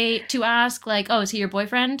to ask like, oh, is he your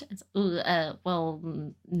boyfriend?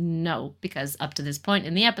 Well, no, because up to this point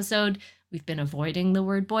in the episode, we've been avoiding the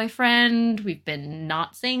word boyfriend, we've been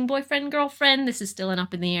not saying boyfriend, girlfriend, this is still an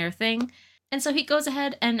up in the air thing. And so he goes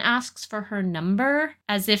ahead and asks for her number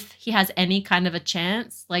as if he has any kind of a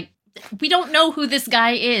chance. Like, we don't know who this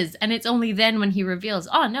guy is. And it's only then when he reveals,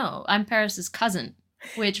 oh, no, I'm Paris's cousin,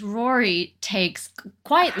 which Rory takes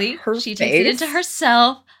quietly. She takes it into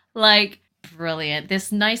herself. Like, brilliant.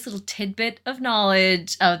 This nice little tidbit of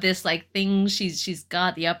knowledge of this, like, thing. She's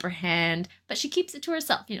got the upper hand, but she keeps it to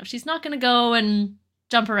herself. You know, she's not going to go and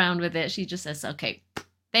jump around with it. She just says, okay,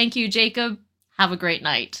 thank you, Jacob. Have a great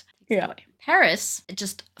night. Yeah. Paris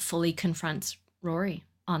just fully confronts Rory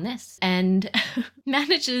on this and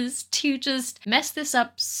manages to just mess this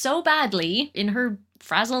up so badly in her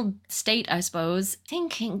frazzled state, I suppose,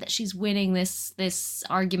 thinking that she's winning this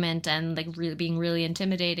argument and like really being really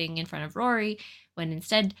intimidating in front of Rory, when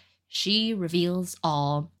instead she reveals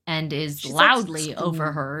all and is loudly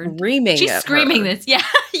overheard. She's screaming this.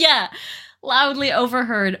 Yeah. Loudly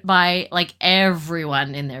overheard by like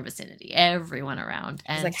everyone in their vicinity, everyone around.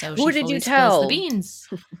 And like, so who she did you spills tell? The beans.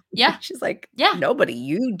 Yeah. She's like, yeah, nobody.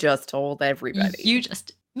 You just told everybody.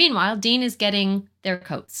 Meanwhile, Dean is getting their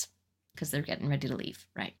coats because they're getting ready to leave.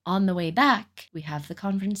 Right. On the way back, we have the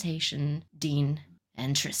confrontation, Dean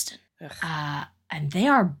and Tristan. And they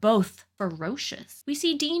are both ferocious. We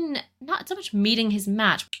see Dean not so much meeting his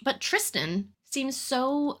match, but Tristan seems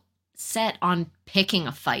so set on picking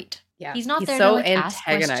a fight. Yeah, he's not there so to like ask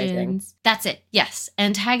questions. That's it. Yes,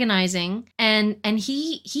 antagonizing, and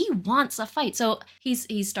he wants a fight. So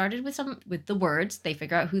he started with the words. They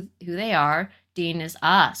figure out who they are. Dean is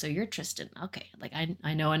so you're Tristan. Okay, like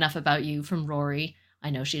I know enough about you from Rory. I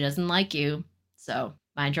know she doesn't like you. So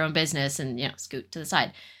mind your own business and scoot to the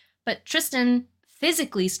side. But Tristan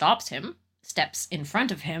physically stops him, steps in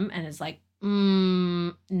front of him, and is like,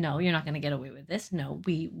 no, you're not going to get away with this. No,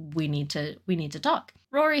 we need to talk.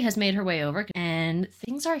 Rory has made her way over and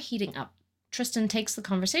things are heating up. Tristan takes the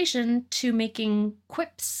conversation to making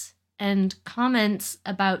quips and comments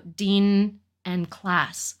about Dean and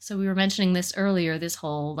class. So we were mentioning this earlier, this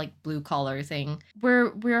whole like blue collar thing.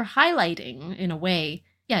 We're highlighting in a way,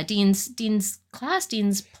 Dean's class,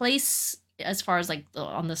 Dean's place as far as like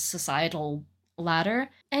on the societal ladder.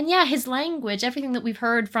 And his language, everything that we've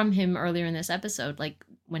heard from him earlier in this episode, like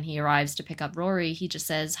when he arrives to pick up Rory, he just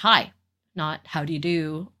says hi, not how do you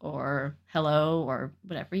do or hello or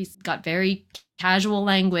whatever. He's got very casual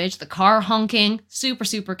language, the car honking, super,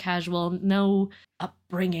 super casual, no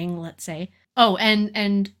upbringing, let's say. Oh,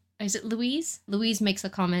 and is it Louise? Louise makes a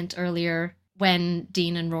comment earlier when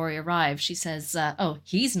Dean and Rory arrive. She says,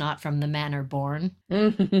 he's not from the manor born,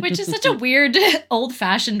 which is such a weird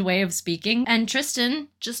old-fashioned way of speaking. And Tristan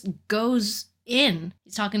just goes in.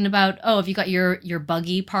 He's talking about, have you got your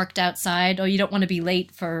buggy parked outside? Oh, you don't want to be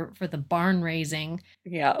late for the barn raising.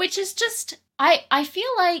 Yeah. Which is just, I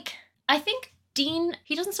feel like, I think Dean,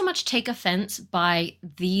 he doesn't so much take offense by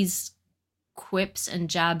these quips and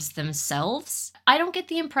jabs themselves. I don't get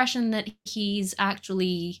the impression that he's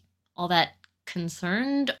actually all that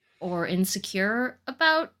concerned or insecure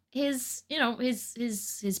about his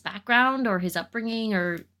background or his upbringing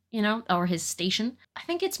or his station. I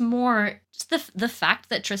think it's more just the fact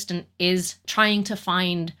that Tristan is trying to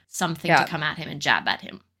find something to come at him and jab at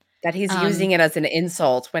him. That he's using it as an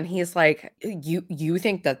insult when he's like, you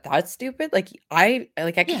think that's stupid? Like I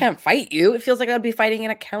can't fight you. It feels like I'd be fighting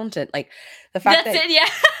an accountant. Like the fact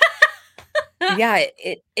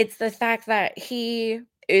it's the fact that he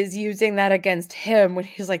is using that against him when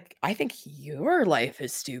he's like, I think your life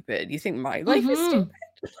is stupid. You think my life is stupid?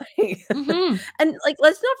 And like,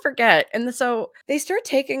 let's not forget. And so they start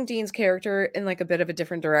taking Dean's character in like a bit of a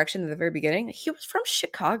different direction at the very beginning. He was from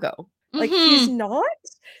Chicago. Like he's not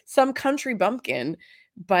some country bumpkin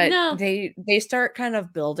But No. they start kind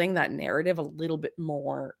of building that narrative a little bit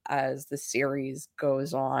more as the series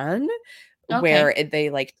goes on, Okay. where they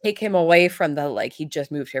like take him away from the like he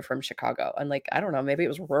just moved here from Chicago, and like I don't know, maybe it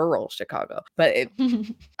was rural Chicago, but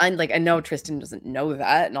and like I know Tristan doesn't know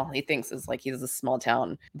that, and all he thinks is like he's a small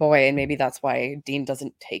town boy, and maybe that's why Dean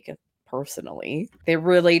doesn't take it personally. They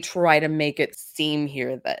really try to make it seem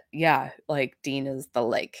here that yeah, like Dean is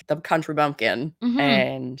the country bumpkin, Mhm.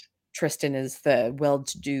 and Tristan is the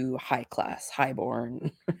well-to-do, high class,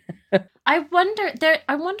 highborn. I wonder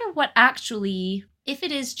what actually, if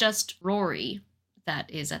it is just Rory that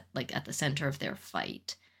is at the center of their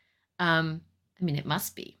fight. I mean, it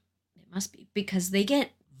must be. It must be because they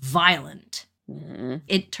get violent. Mhm.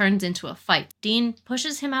 It turns into a fight. Dean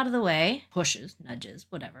pushes him out of the way, pushes, nudges,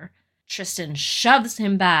 whatever. Tristan shoves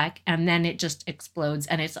him back, and then it just explodes,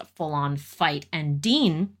 and it's a full-on fight. And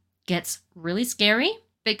Dean gets really scary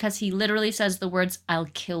because he literally says the words, "I'll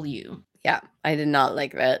kill you." Yeah, I did not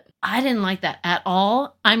like that. I didn't like that at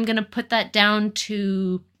all. I'm going to put that down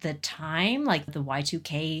to the time, like the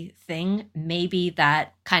Y2K thing. Maybe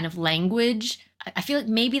that kind of language. I feel like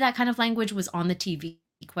maybe that kind of language was on the TV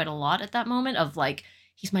quite a lot at that moment of like,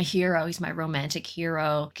 he's my hero, he's my romantic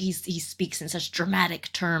hero. He speaks in such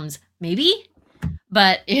dramatic terms. Maybe?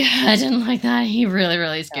 But yeah, I didn't like that. He really,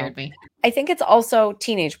 really scared me. I think it's also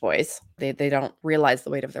teenage boys. They don't realize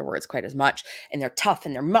the weight of their words quite as much, and they're tough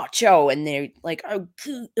and they're macho and they're like oh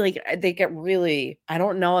like they get really. I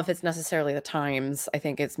don't know if it's necessarily the times. I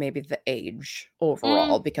think it's maybe the age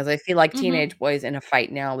overall because I feel like teenage boys in a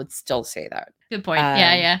fight now would still say that. Good point.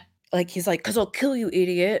 Yeah. Like he's like, "'Cause I'll kill you,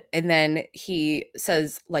 idiot," and then he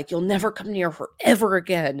says like, "You'll never come near her ever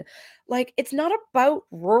again." Like it's not about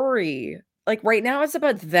Rory. Like right now it's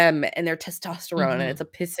about them and their testosterone and it's a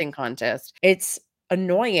pissing contest. It's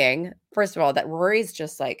annoying, first of all, that Rory's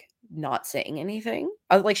just like not saying anything.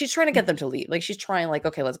 Like she's trying to get them to leave. Like she's trying like,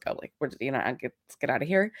 okay, let's go. Like let's get out of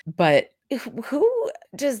here. But who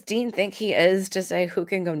does Dean think he is to say who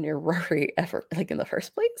can go near Rory ever like in the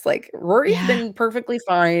first place? Like Rory's Yeah. been perfectly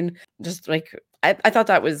fine. Just like I thought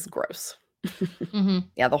that was gross.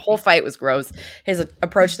 Yeah, the whole fight was gross. His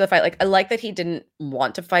approach to the fight, like I like that he didn't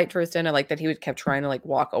want to fight Tristan. I like that he kept trying to like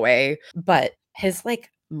walk away, but his like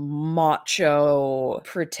macho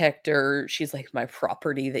protector, she's like my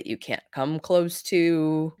property that you can't come close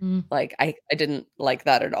to. Like I didn't like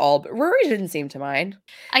that at all, but Rory didn't seem to mind.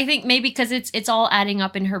 I think maybe because it's all adding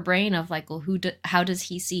up in her brain of like, well, how does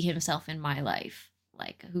he see himself in my life?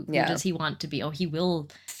 Like, who does he want to be? Oh, he will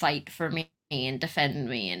fight for me and defend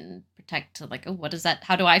me and protect. Like, oh, what is that?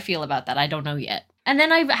 How do I feel about that? I don't know yet. And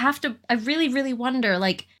then I really, really wonder,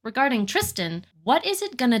 like, regarding Tristan, what is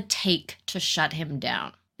it gonna take to shut him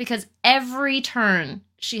down? Because every turn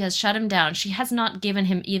she has shut him down. She has not given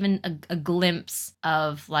him even a glimpse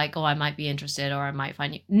of like, oh, I might be interested or I might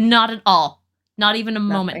find you. Not at all. Not even a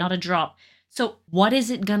moment, not a drop. So what is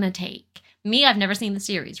it gonna take? Me, I've never seen the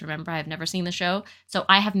series, remember? I've never seen the show. So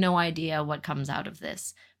I have no idea what comes out of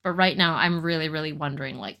this. But right now, I'm really, really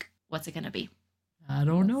wondering, like, what's it gonna be? I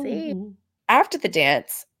don't know. See. After the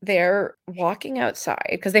dance, they're walking outside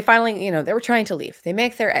because they finally, they were trying to leave. They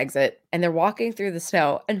make their exit and they're walking through the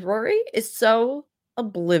snow. And Rory is so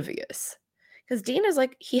oblivious because Dean is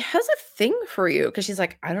like, he has a thing for you. Because she's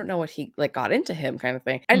like, I don't know what he like got into him kind of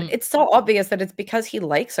thing. And it's so obvious that it's because he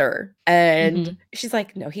likes her. And she's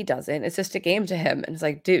like, no, he doesn't. It's just a game to him. And it's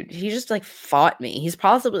like, dude, he just like fought me. He's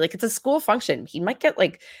possibly like, it's a school function. He might get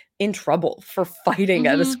like in trouble for fighting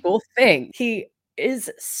at a school thing. He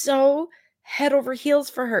is so head over heels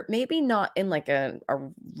for her. Maybe not in like a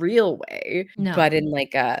real way, but in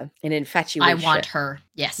like an infatuation. I want her.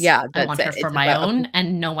 Yes. Yeah. I want her for my own,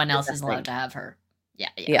 and no one else is allowed to have her.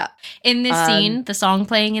 Yeah. In this scene, the song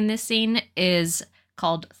playing in this scene is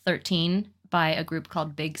called 13 by a group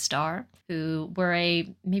called Big Star, who were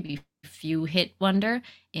a maybe few hit wonder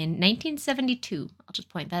in 1972. I'll just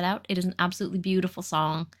point that out. It is an absolutely beautiful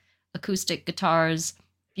song. Acoustic guitars,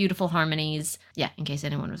 beautiful harmonies. Yeah, in case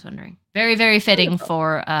anyone was wondering. Very, very fitting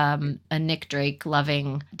for a Nick Drake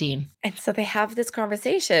loving Dean. And so they have this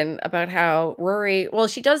conversation about how Rory, well,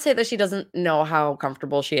 she does say that she doesn't know how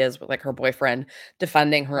comfortable she is with like her boyfriend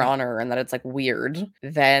defending her honor and that it's like weird.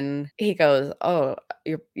 Then he goes, oh,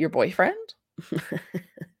 your boyfriend?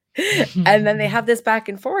 And then they have this back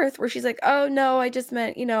and forth where she's like, oh, no, I just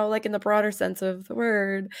meant, like in the broader sense of the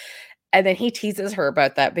word. And then he teases her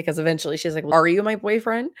about that because eventually she's like, are you my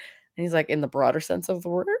boyfriend? And he's like, in the broader sense of the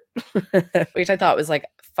word, which I thought was like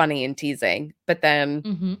funny and teasing. But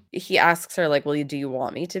then he asks her like, well, do you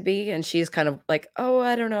want me to be? And she's kind of like, oh,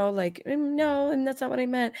 I don't know. Like, no, and that's not what I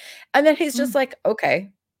meant. And then he's just like,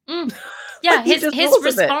 okay. Yeah, He his just rolls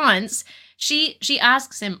with it. response, she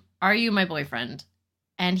asks him, "Are you my boyfriend?"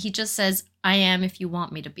 And he just says, "I am if you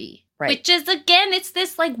want me to be." Right. Which is, again, it's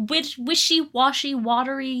this like wishy-washy,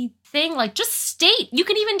 watery thing. Like, just state. You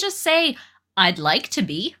can even just say, "I'd like to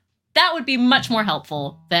be." That would be much more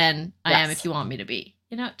helpful than "I am if you want me to be."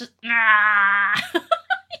 You know, just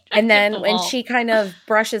And then when wall. she kind of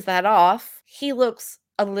brushes that off, he looks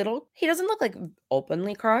he doesn't look like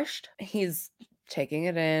openly crushed. He's taking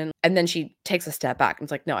it in. And then she takes a step back and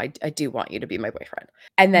is like, no, I do want you to be my boyfriend.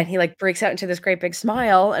 And then he like breaks out into this great big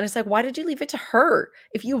smile. And it's like, why did you leave it to her?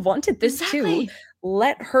 If you wanted this too, Exactly.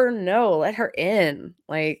 let her know, let her in.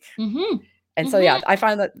 Like, Mm-hmm. and so, yeah, I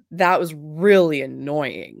find that was really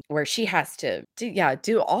annoying where she has to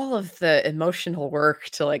do all of the emotional work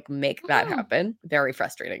to like make that happen. Very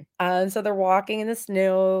frustrating. So they're walking in the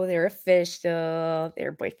snow. They're official.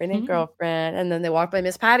 They're boyfriend and girlfriend. And then they walk by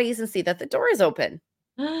Miss Patty's and see that the door is open.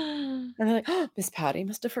 And they're like, oh, Miss Patty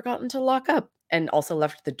must have forgotten to lock up and also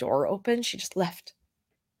left the door open. She just left.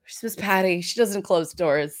 She's Miss Patty. She doesn't close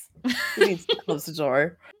doors. She needs to close the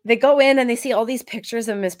door. They go in and they see all these pictures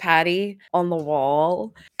of Miss Patty on the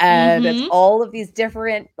wall. And it's all of these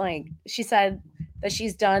different, like, she said that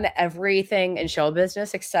she's done everything in show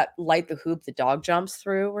business except light the hoop the dog jumps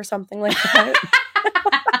through or something like that.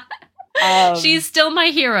 She's still my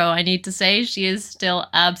hero, I need to say. She is still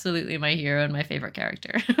absolutely my hero and my favorite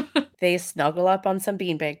character. They snuggle up on some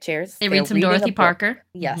beanbag chairs. They read some Dorothy Parker.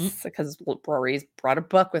 Yes, because Rory's brought a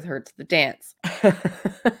book with her to the dance.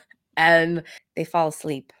 And they fall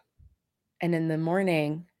asleep. And in the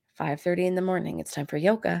morning, 5:30 in the morning, it's time for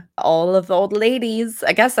yoga. All of the old ladies,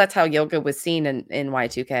 I guess that's how yoga was seen in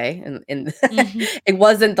Y2K. And it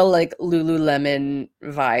wasn't the like Lululemon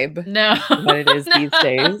vibe. No. What it is these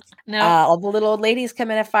days. No. All the little old ladies come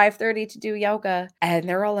in at 5:30 to do yoga. And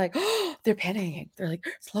they're all like, oh, they're panicking. They're like,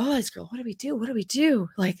 it's Lorelai's girl. What do we do? What do we do?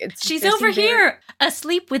 Like, she's over here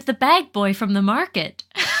asleep with the bag boy from the market.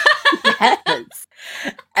 Yes.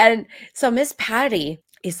 And so Miss Patty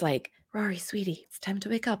is like, Rory, sweetie, it's time to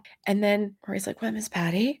wake up. And then Rory's like, what, Miss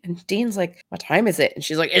Patty? And Dean's like, what time is it? And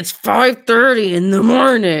she's like, it's 5:30 in the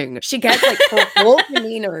morning. She gets like her whole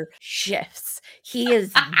demeanor shifts. He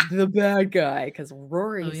is the bad guy because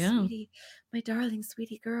Rory, sweetie, my darling,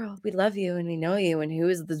 sweetie girl, we love you and we know you. And who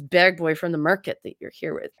is this bag boy from the market that you're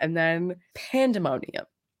here with? And then pandemonium.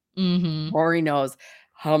 Rory knows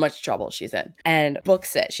how much trouble she's in and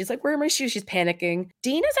books it. She's like, where are my shoes? She's panicking.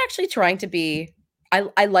 Dean is actually trying to be,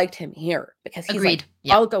 I liked him here because he's like,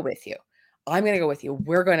 I'll go with you. I'm going to go with you.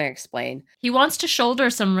 We're going to explain. He wants to shoulder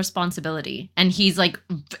some responsibility and he's like,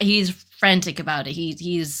 he's frantic about it.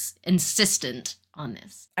 He's insistent on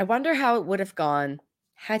this. I wonder how it would have gone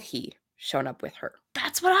had he shown up with her.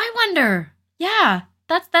 That's what I wonder. Yeah,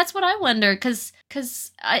 that's what I wonder because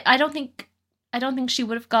I don't think she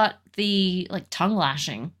would have got the like tongue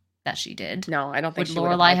lashing that she did. No, I don't think would she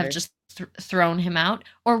would Lorelai have just thrown him out,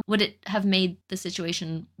 or would it have made the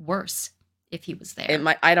situation worse if he was there? It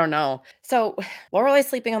might. I don't know. So Lorelai's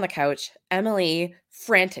sleeping on the couch. Emily,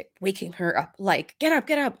 frantic, waking her up, like, get up,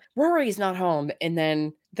 get up. Rory's not home. And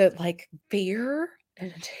then the like fear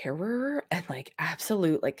and terror and like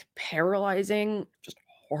absolute like paralyzing just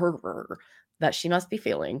horror that she must be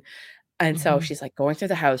feeling. And so she's like going through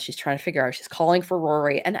the house. She's trying to figure out. She's calling for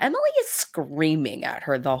Rory. And Emily is screaming at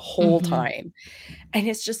her the whole time. And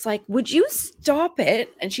it's just like, would you stop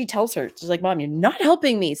it? And she tells her, she's like, Mom, you're not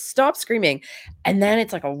helping me. Stop screaming. And then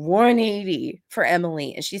it's like a 180 for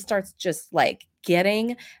Emily. And she starts just like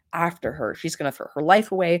getting after her. She's going to throw her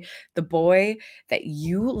life away. The boy that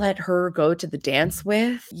you let her go to the dance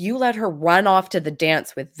with, you let her run off to the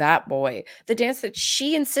dance with that boy, the dance that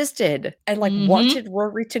she insisted and like wanted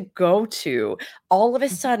Rory to go to. All of a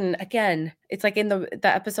sudden, again, it's like in the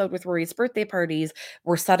episode with Rory's birthday parties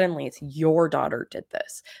where suddenly it's your daughter did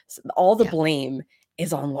this. So all the blame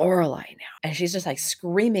is on Lorelai now. And she's just like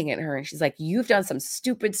screaming at her. And she's like, you've done some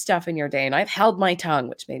stupid stuff in your day. And I've held my tongue,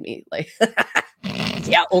 which made me like,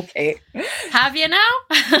 yeah, okay. Have you now?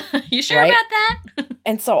 You sure about that?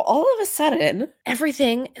 And so all of a sudden,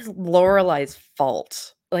 everything is Lorelai's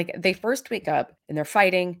fault. Like they first wake up and they're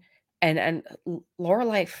fighting. And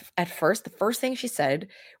Lorelai at first, the first thing she said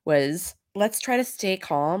was, let's try to stay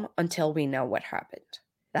calm until we know what happened.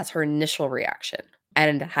 That's her initial reaction.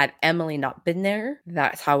 And had Emily not been there,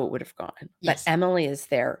 that's how it would have gone. Yes. But Emily is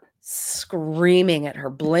there screaming at her,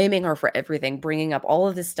 blaming her for everything, bringing up all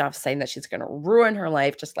of this stuff, saying that she's going to ruin her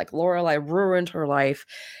life, just like Lorelai ruined her life.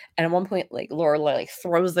 And at one point, like Lorelai like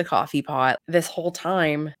throws the coffee pot. This whole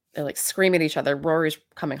time, they're like screaming at each other. Rory's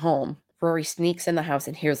coming home. Rory sneaks in the house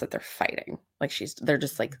and hears that they're fighting. Like they're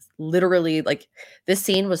just like literally like this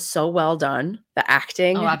scene was so well done. The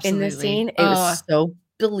acting Oh, in this absolutely. scene, it Oh, was so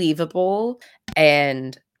believable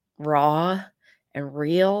and raw and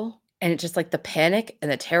real. And it's just like the panic and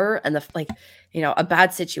the terror and the like, a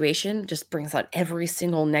bad situation just brings out every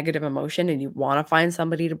single negative emotion and you want to find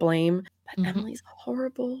somebody to blame. But mhm. Emily's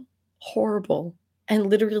horrible, horrible. And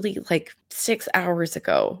literally like 6 hours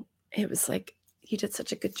ago, it was like, you did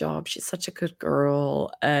such a good job. She's such a good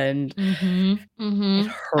girl. And Mhm. it Mhm.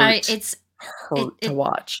 hurt It to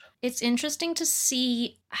watch. it's interesting to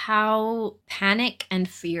see how panic and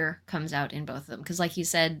fear comes out in both of them because like you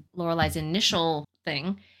said, Lorelai's initial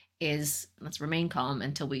thing is let's remain calm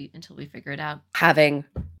until we figure it out. Having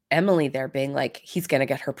Emily there being like, he's going to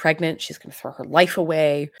get her pregnant. She's going to throw her life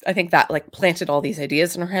away. I think that like planted all these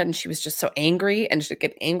ideas in her head and she was just so angry and she'd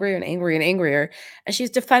get angrier and angrier and angrier. And she's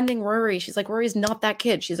defending Rory. She's like, Rory's not that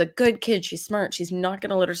kid. She's a good kid. She's smart. She's not going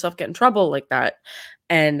to let herself get in trouble like that.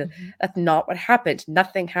 And Mhm. that's not what happened.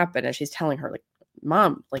 Nothing happened. And she's telling her like,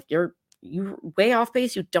 Mom, like you're way off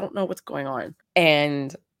base. You don't know what's going on.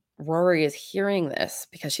 And Rory is hearing this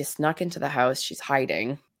because she snuck into the house. She's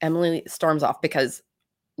hiding. Emily storms off because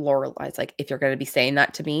Lorelai's like, if you're going to be saying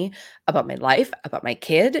that to me about my life, about my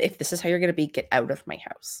kid, if this is how you're going to be, get out of my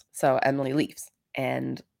house. So Emily leaves.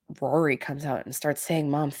 And Rory comes out and starts saying,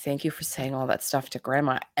 Mom, thank you for saying all that stuff to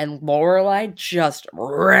Grandma. And Lorelai just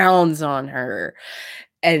rounds on her.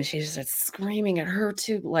 And she just starts screaming at her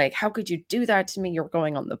too, like, how could you do that to me? You're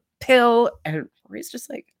going on the pill. And Rory's just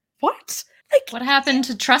like, what? Like, What happened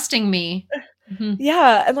to trusting me? Mhm.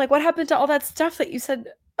 yeah, and, like, what happened to all that stuff that you said,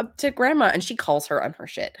 to Grandma? And she calls her on her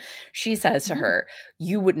shit. She says to Mhm. her,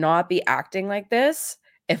 "You would not be acting like this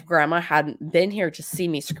if Grandma hadn't been here to see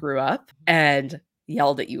me screw up and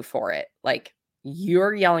yelled at you for it. Like,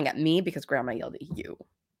 you're yelling at me because Grandma yelled at you,"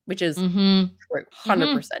 which is Mhm. true, Mhm.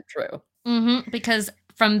 100% true. Because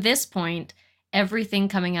from this point, everything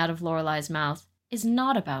coming out of Lorelai's mouth is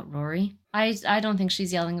not about Rory. I don't think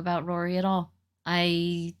she's yelling about Rory at all.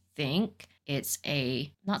 I think it's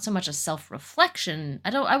a not so much a self-reflection.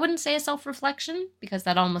 I wouldn't say a self-reflection because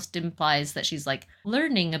that almost implies that she's like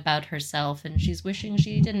learning about herself and she's wishing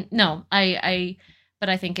she didn't. No, but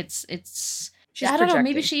I think it's She's I don't know,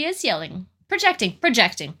 maybe projecting. she is yelling.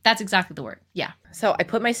 Projecting. That's exactly the word. Yeah. So I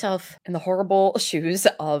put myself in the horrible shoes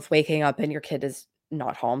of waking up and your kid is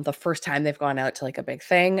not home the first time they've gone out to like a big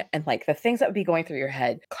thing and like the things that would be going through your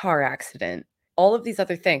head, car accident, all of these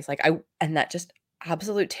other things. And that just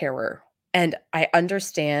absolute terror. And I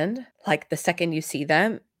understand like the second you see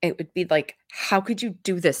them, it would be like, how could you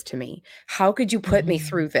do this to me? How could you put me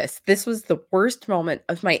through Mhm. this? This was the worst moment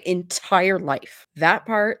of my entire life. That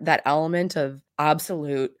part, that element of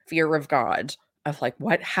absolute fear of God of like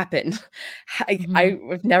what happened. Mhm.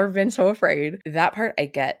 I've never been so afraid. That part I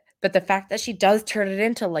get. But the fact that she does turn it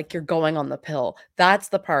into like you're going on the pill, that's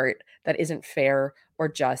the part that isn't fair or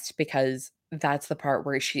just because that's the part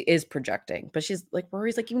where she is projecting. But she's like,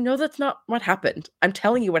 Rory's like, that's not what happened. I'm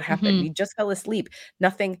telling you what happened. Mhm. You just fell asleep.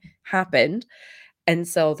 Nothing happened. And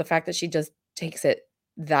so the fact that she just takes it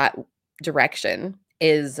that direction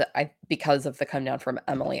is because of the come down from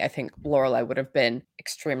Emily. I think Lorelai would have been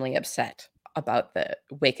extremely upset about the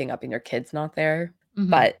waking up and your kid's not there. Mhm.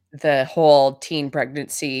 But the whole teen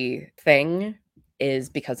pregnancy thing is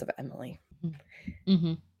because of Emily.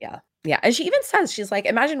 Mhm. Yeah. Yeah. And she even says, she's like,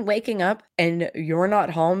 imagine waking up and you're not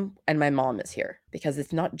home and my mom is here. Because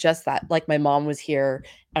it's not just that. Like, my mom was here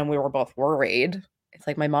and we were both worried. It's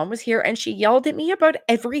like my mom was here and she yelled at me about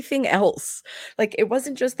everything else. Like, it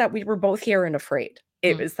wasn't just that we were both here and afraid.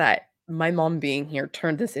 It Mm. was that my mom being here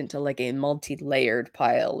turned this into like a multi-layered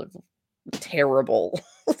pile of terrible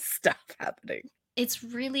stuff happening. It's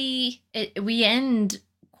really we end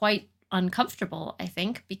quite uncomfortable, I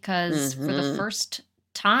think, because for the Mhm. first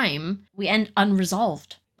time we end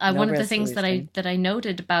unresolved. No One of the things that resolution. I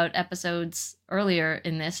noted about episodes earlier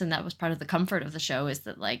in this, and that was part of the comfort of the show, is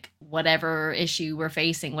that like whatever issue we're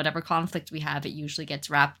facing, whatever conflict we have, it usually gets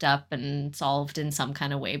wrapped up and solved in some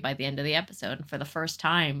kind of way by the end of the episode. And for the first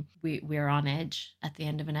time, we're on edge at the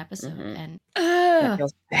end of an episode, Mhm. and And it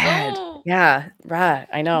feels bad. no. Yeah, right,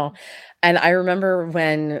 I know. And I remember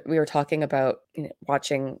when we were talking about,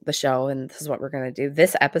 watching the show and this is what we're gonna do.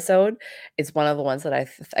 This episode is one of the ones that I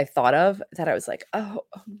thought of that I was like, "Oh,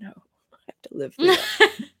 no. I have to live through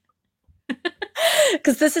that."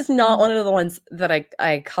 Because this is not Um, one of the ones that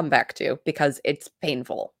I come back to because it's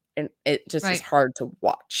painful and it just is right. hard to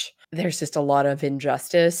watch. There's just a lot of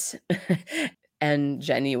injustice and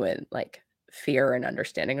genuine, like, fear and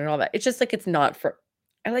understanding and all that. It's just like it's not for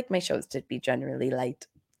I like my shows to be generally light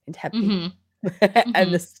and happy. Mhm.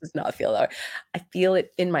 And this does not feel that way. I feel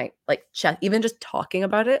it in my like chest, even just talking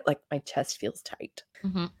about it, like my chest feels tight.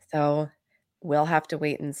 Mm-hmm. So we'll have to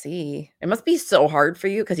wait and see. It must be so hard for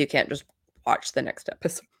you because you can't just watch the next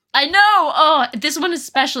episode. I know. Oh, this one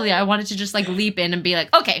especially, I wanted to just like leap in and be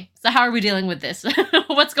like, okay, so how are we dealing with this?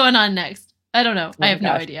 What's going on next? I don't know. I have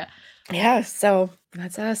no idea. Yeah, so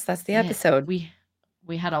that's us. That's the episode. We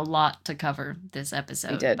had a lot to cover this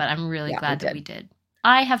episode, did. but I'm really Yeah, glad we that we did.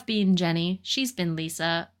 I have been Jenny. She's been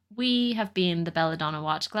Lisa. We have been the Belladonna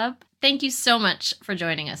Watch Club. Thank you so much for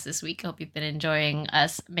joining us this week. Hope you've been enjoying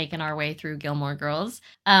us making our way through Gilmore Girls.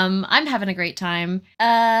 I'm having a great time.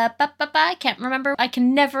 I can't remember. I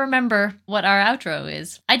can never remember what our outro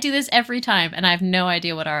is. I do this every time, and I have no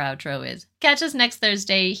idea what our outro is. Catch us next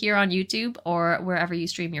Thursday here on YouTube or wherever you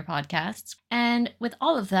stream your podcasts. And with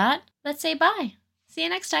all of that, let's say bye. See you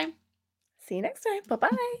next time. See you next time.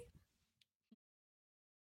 Bye-bye.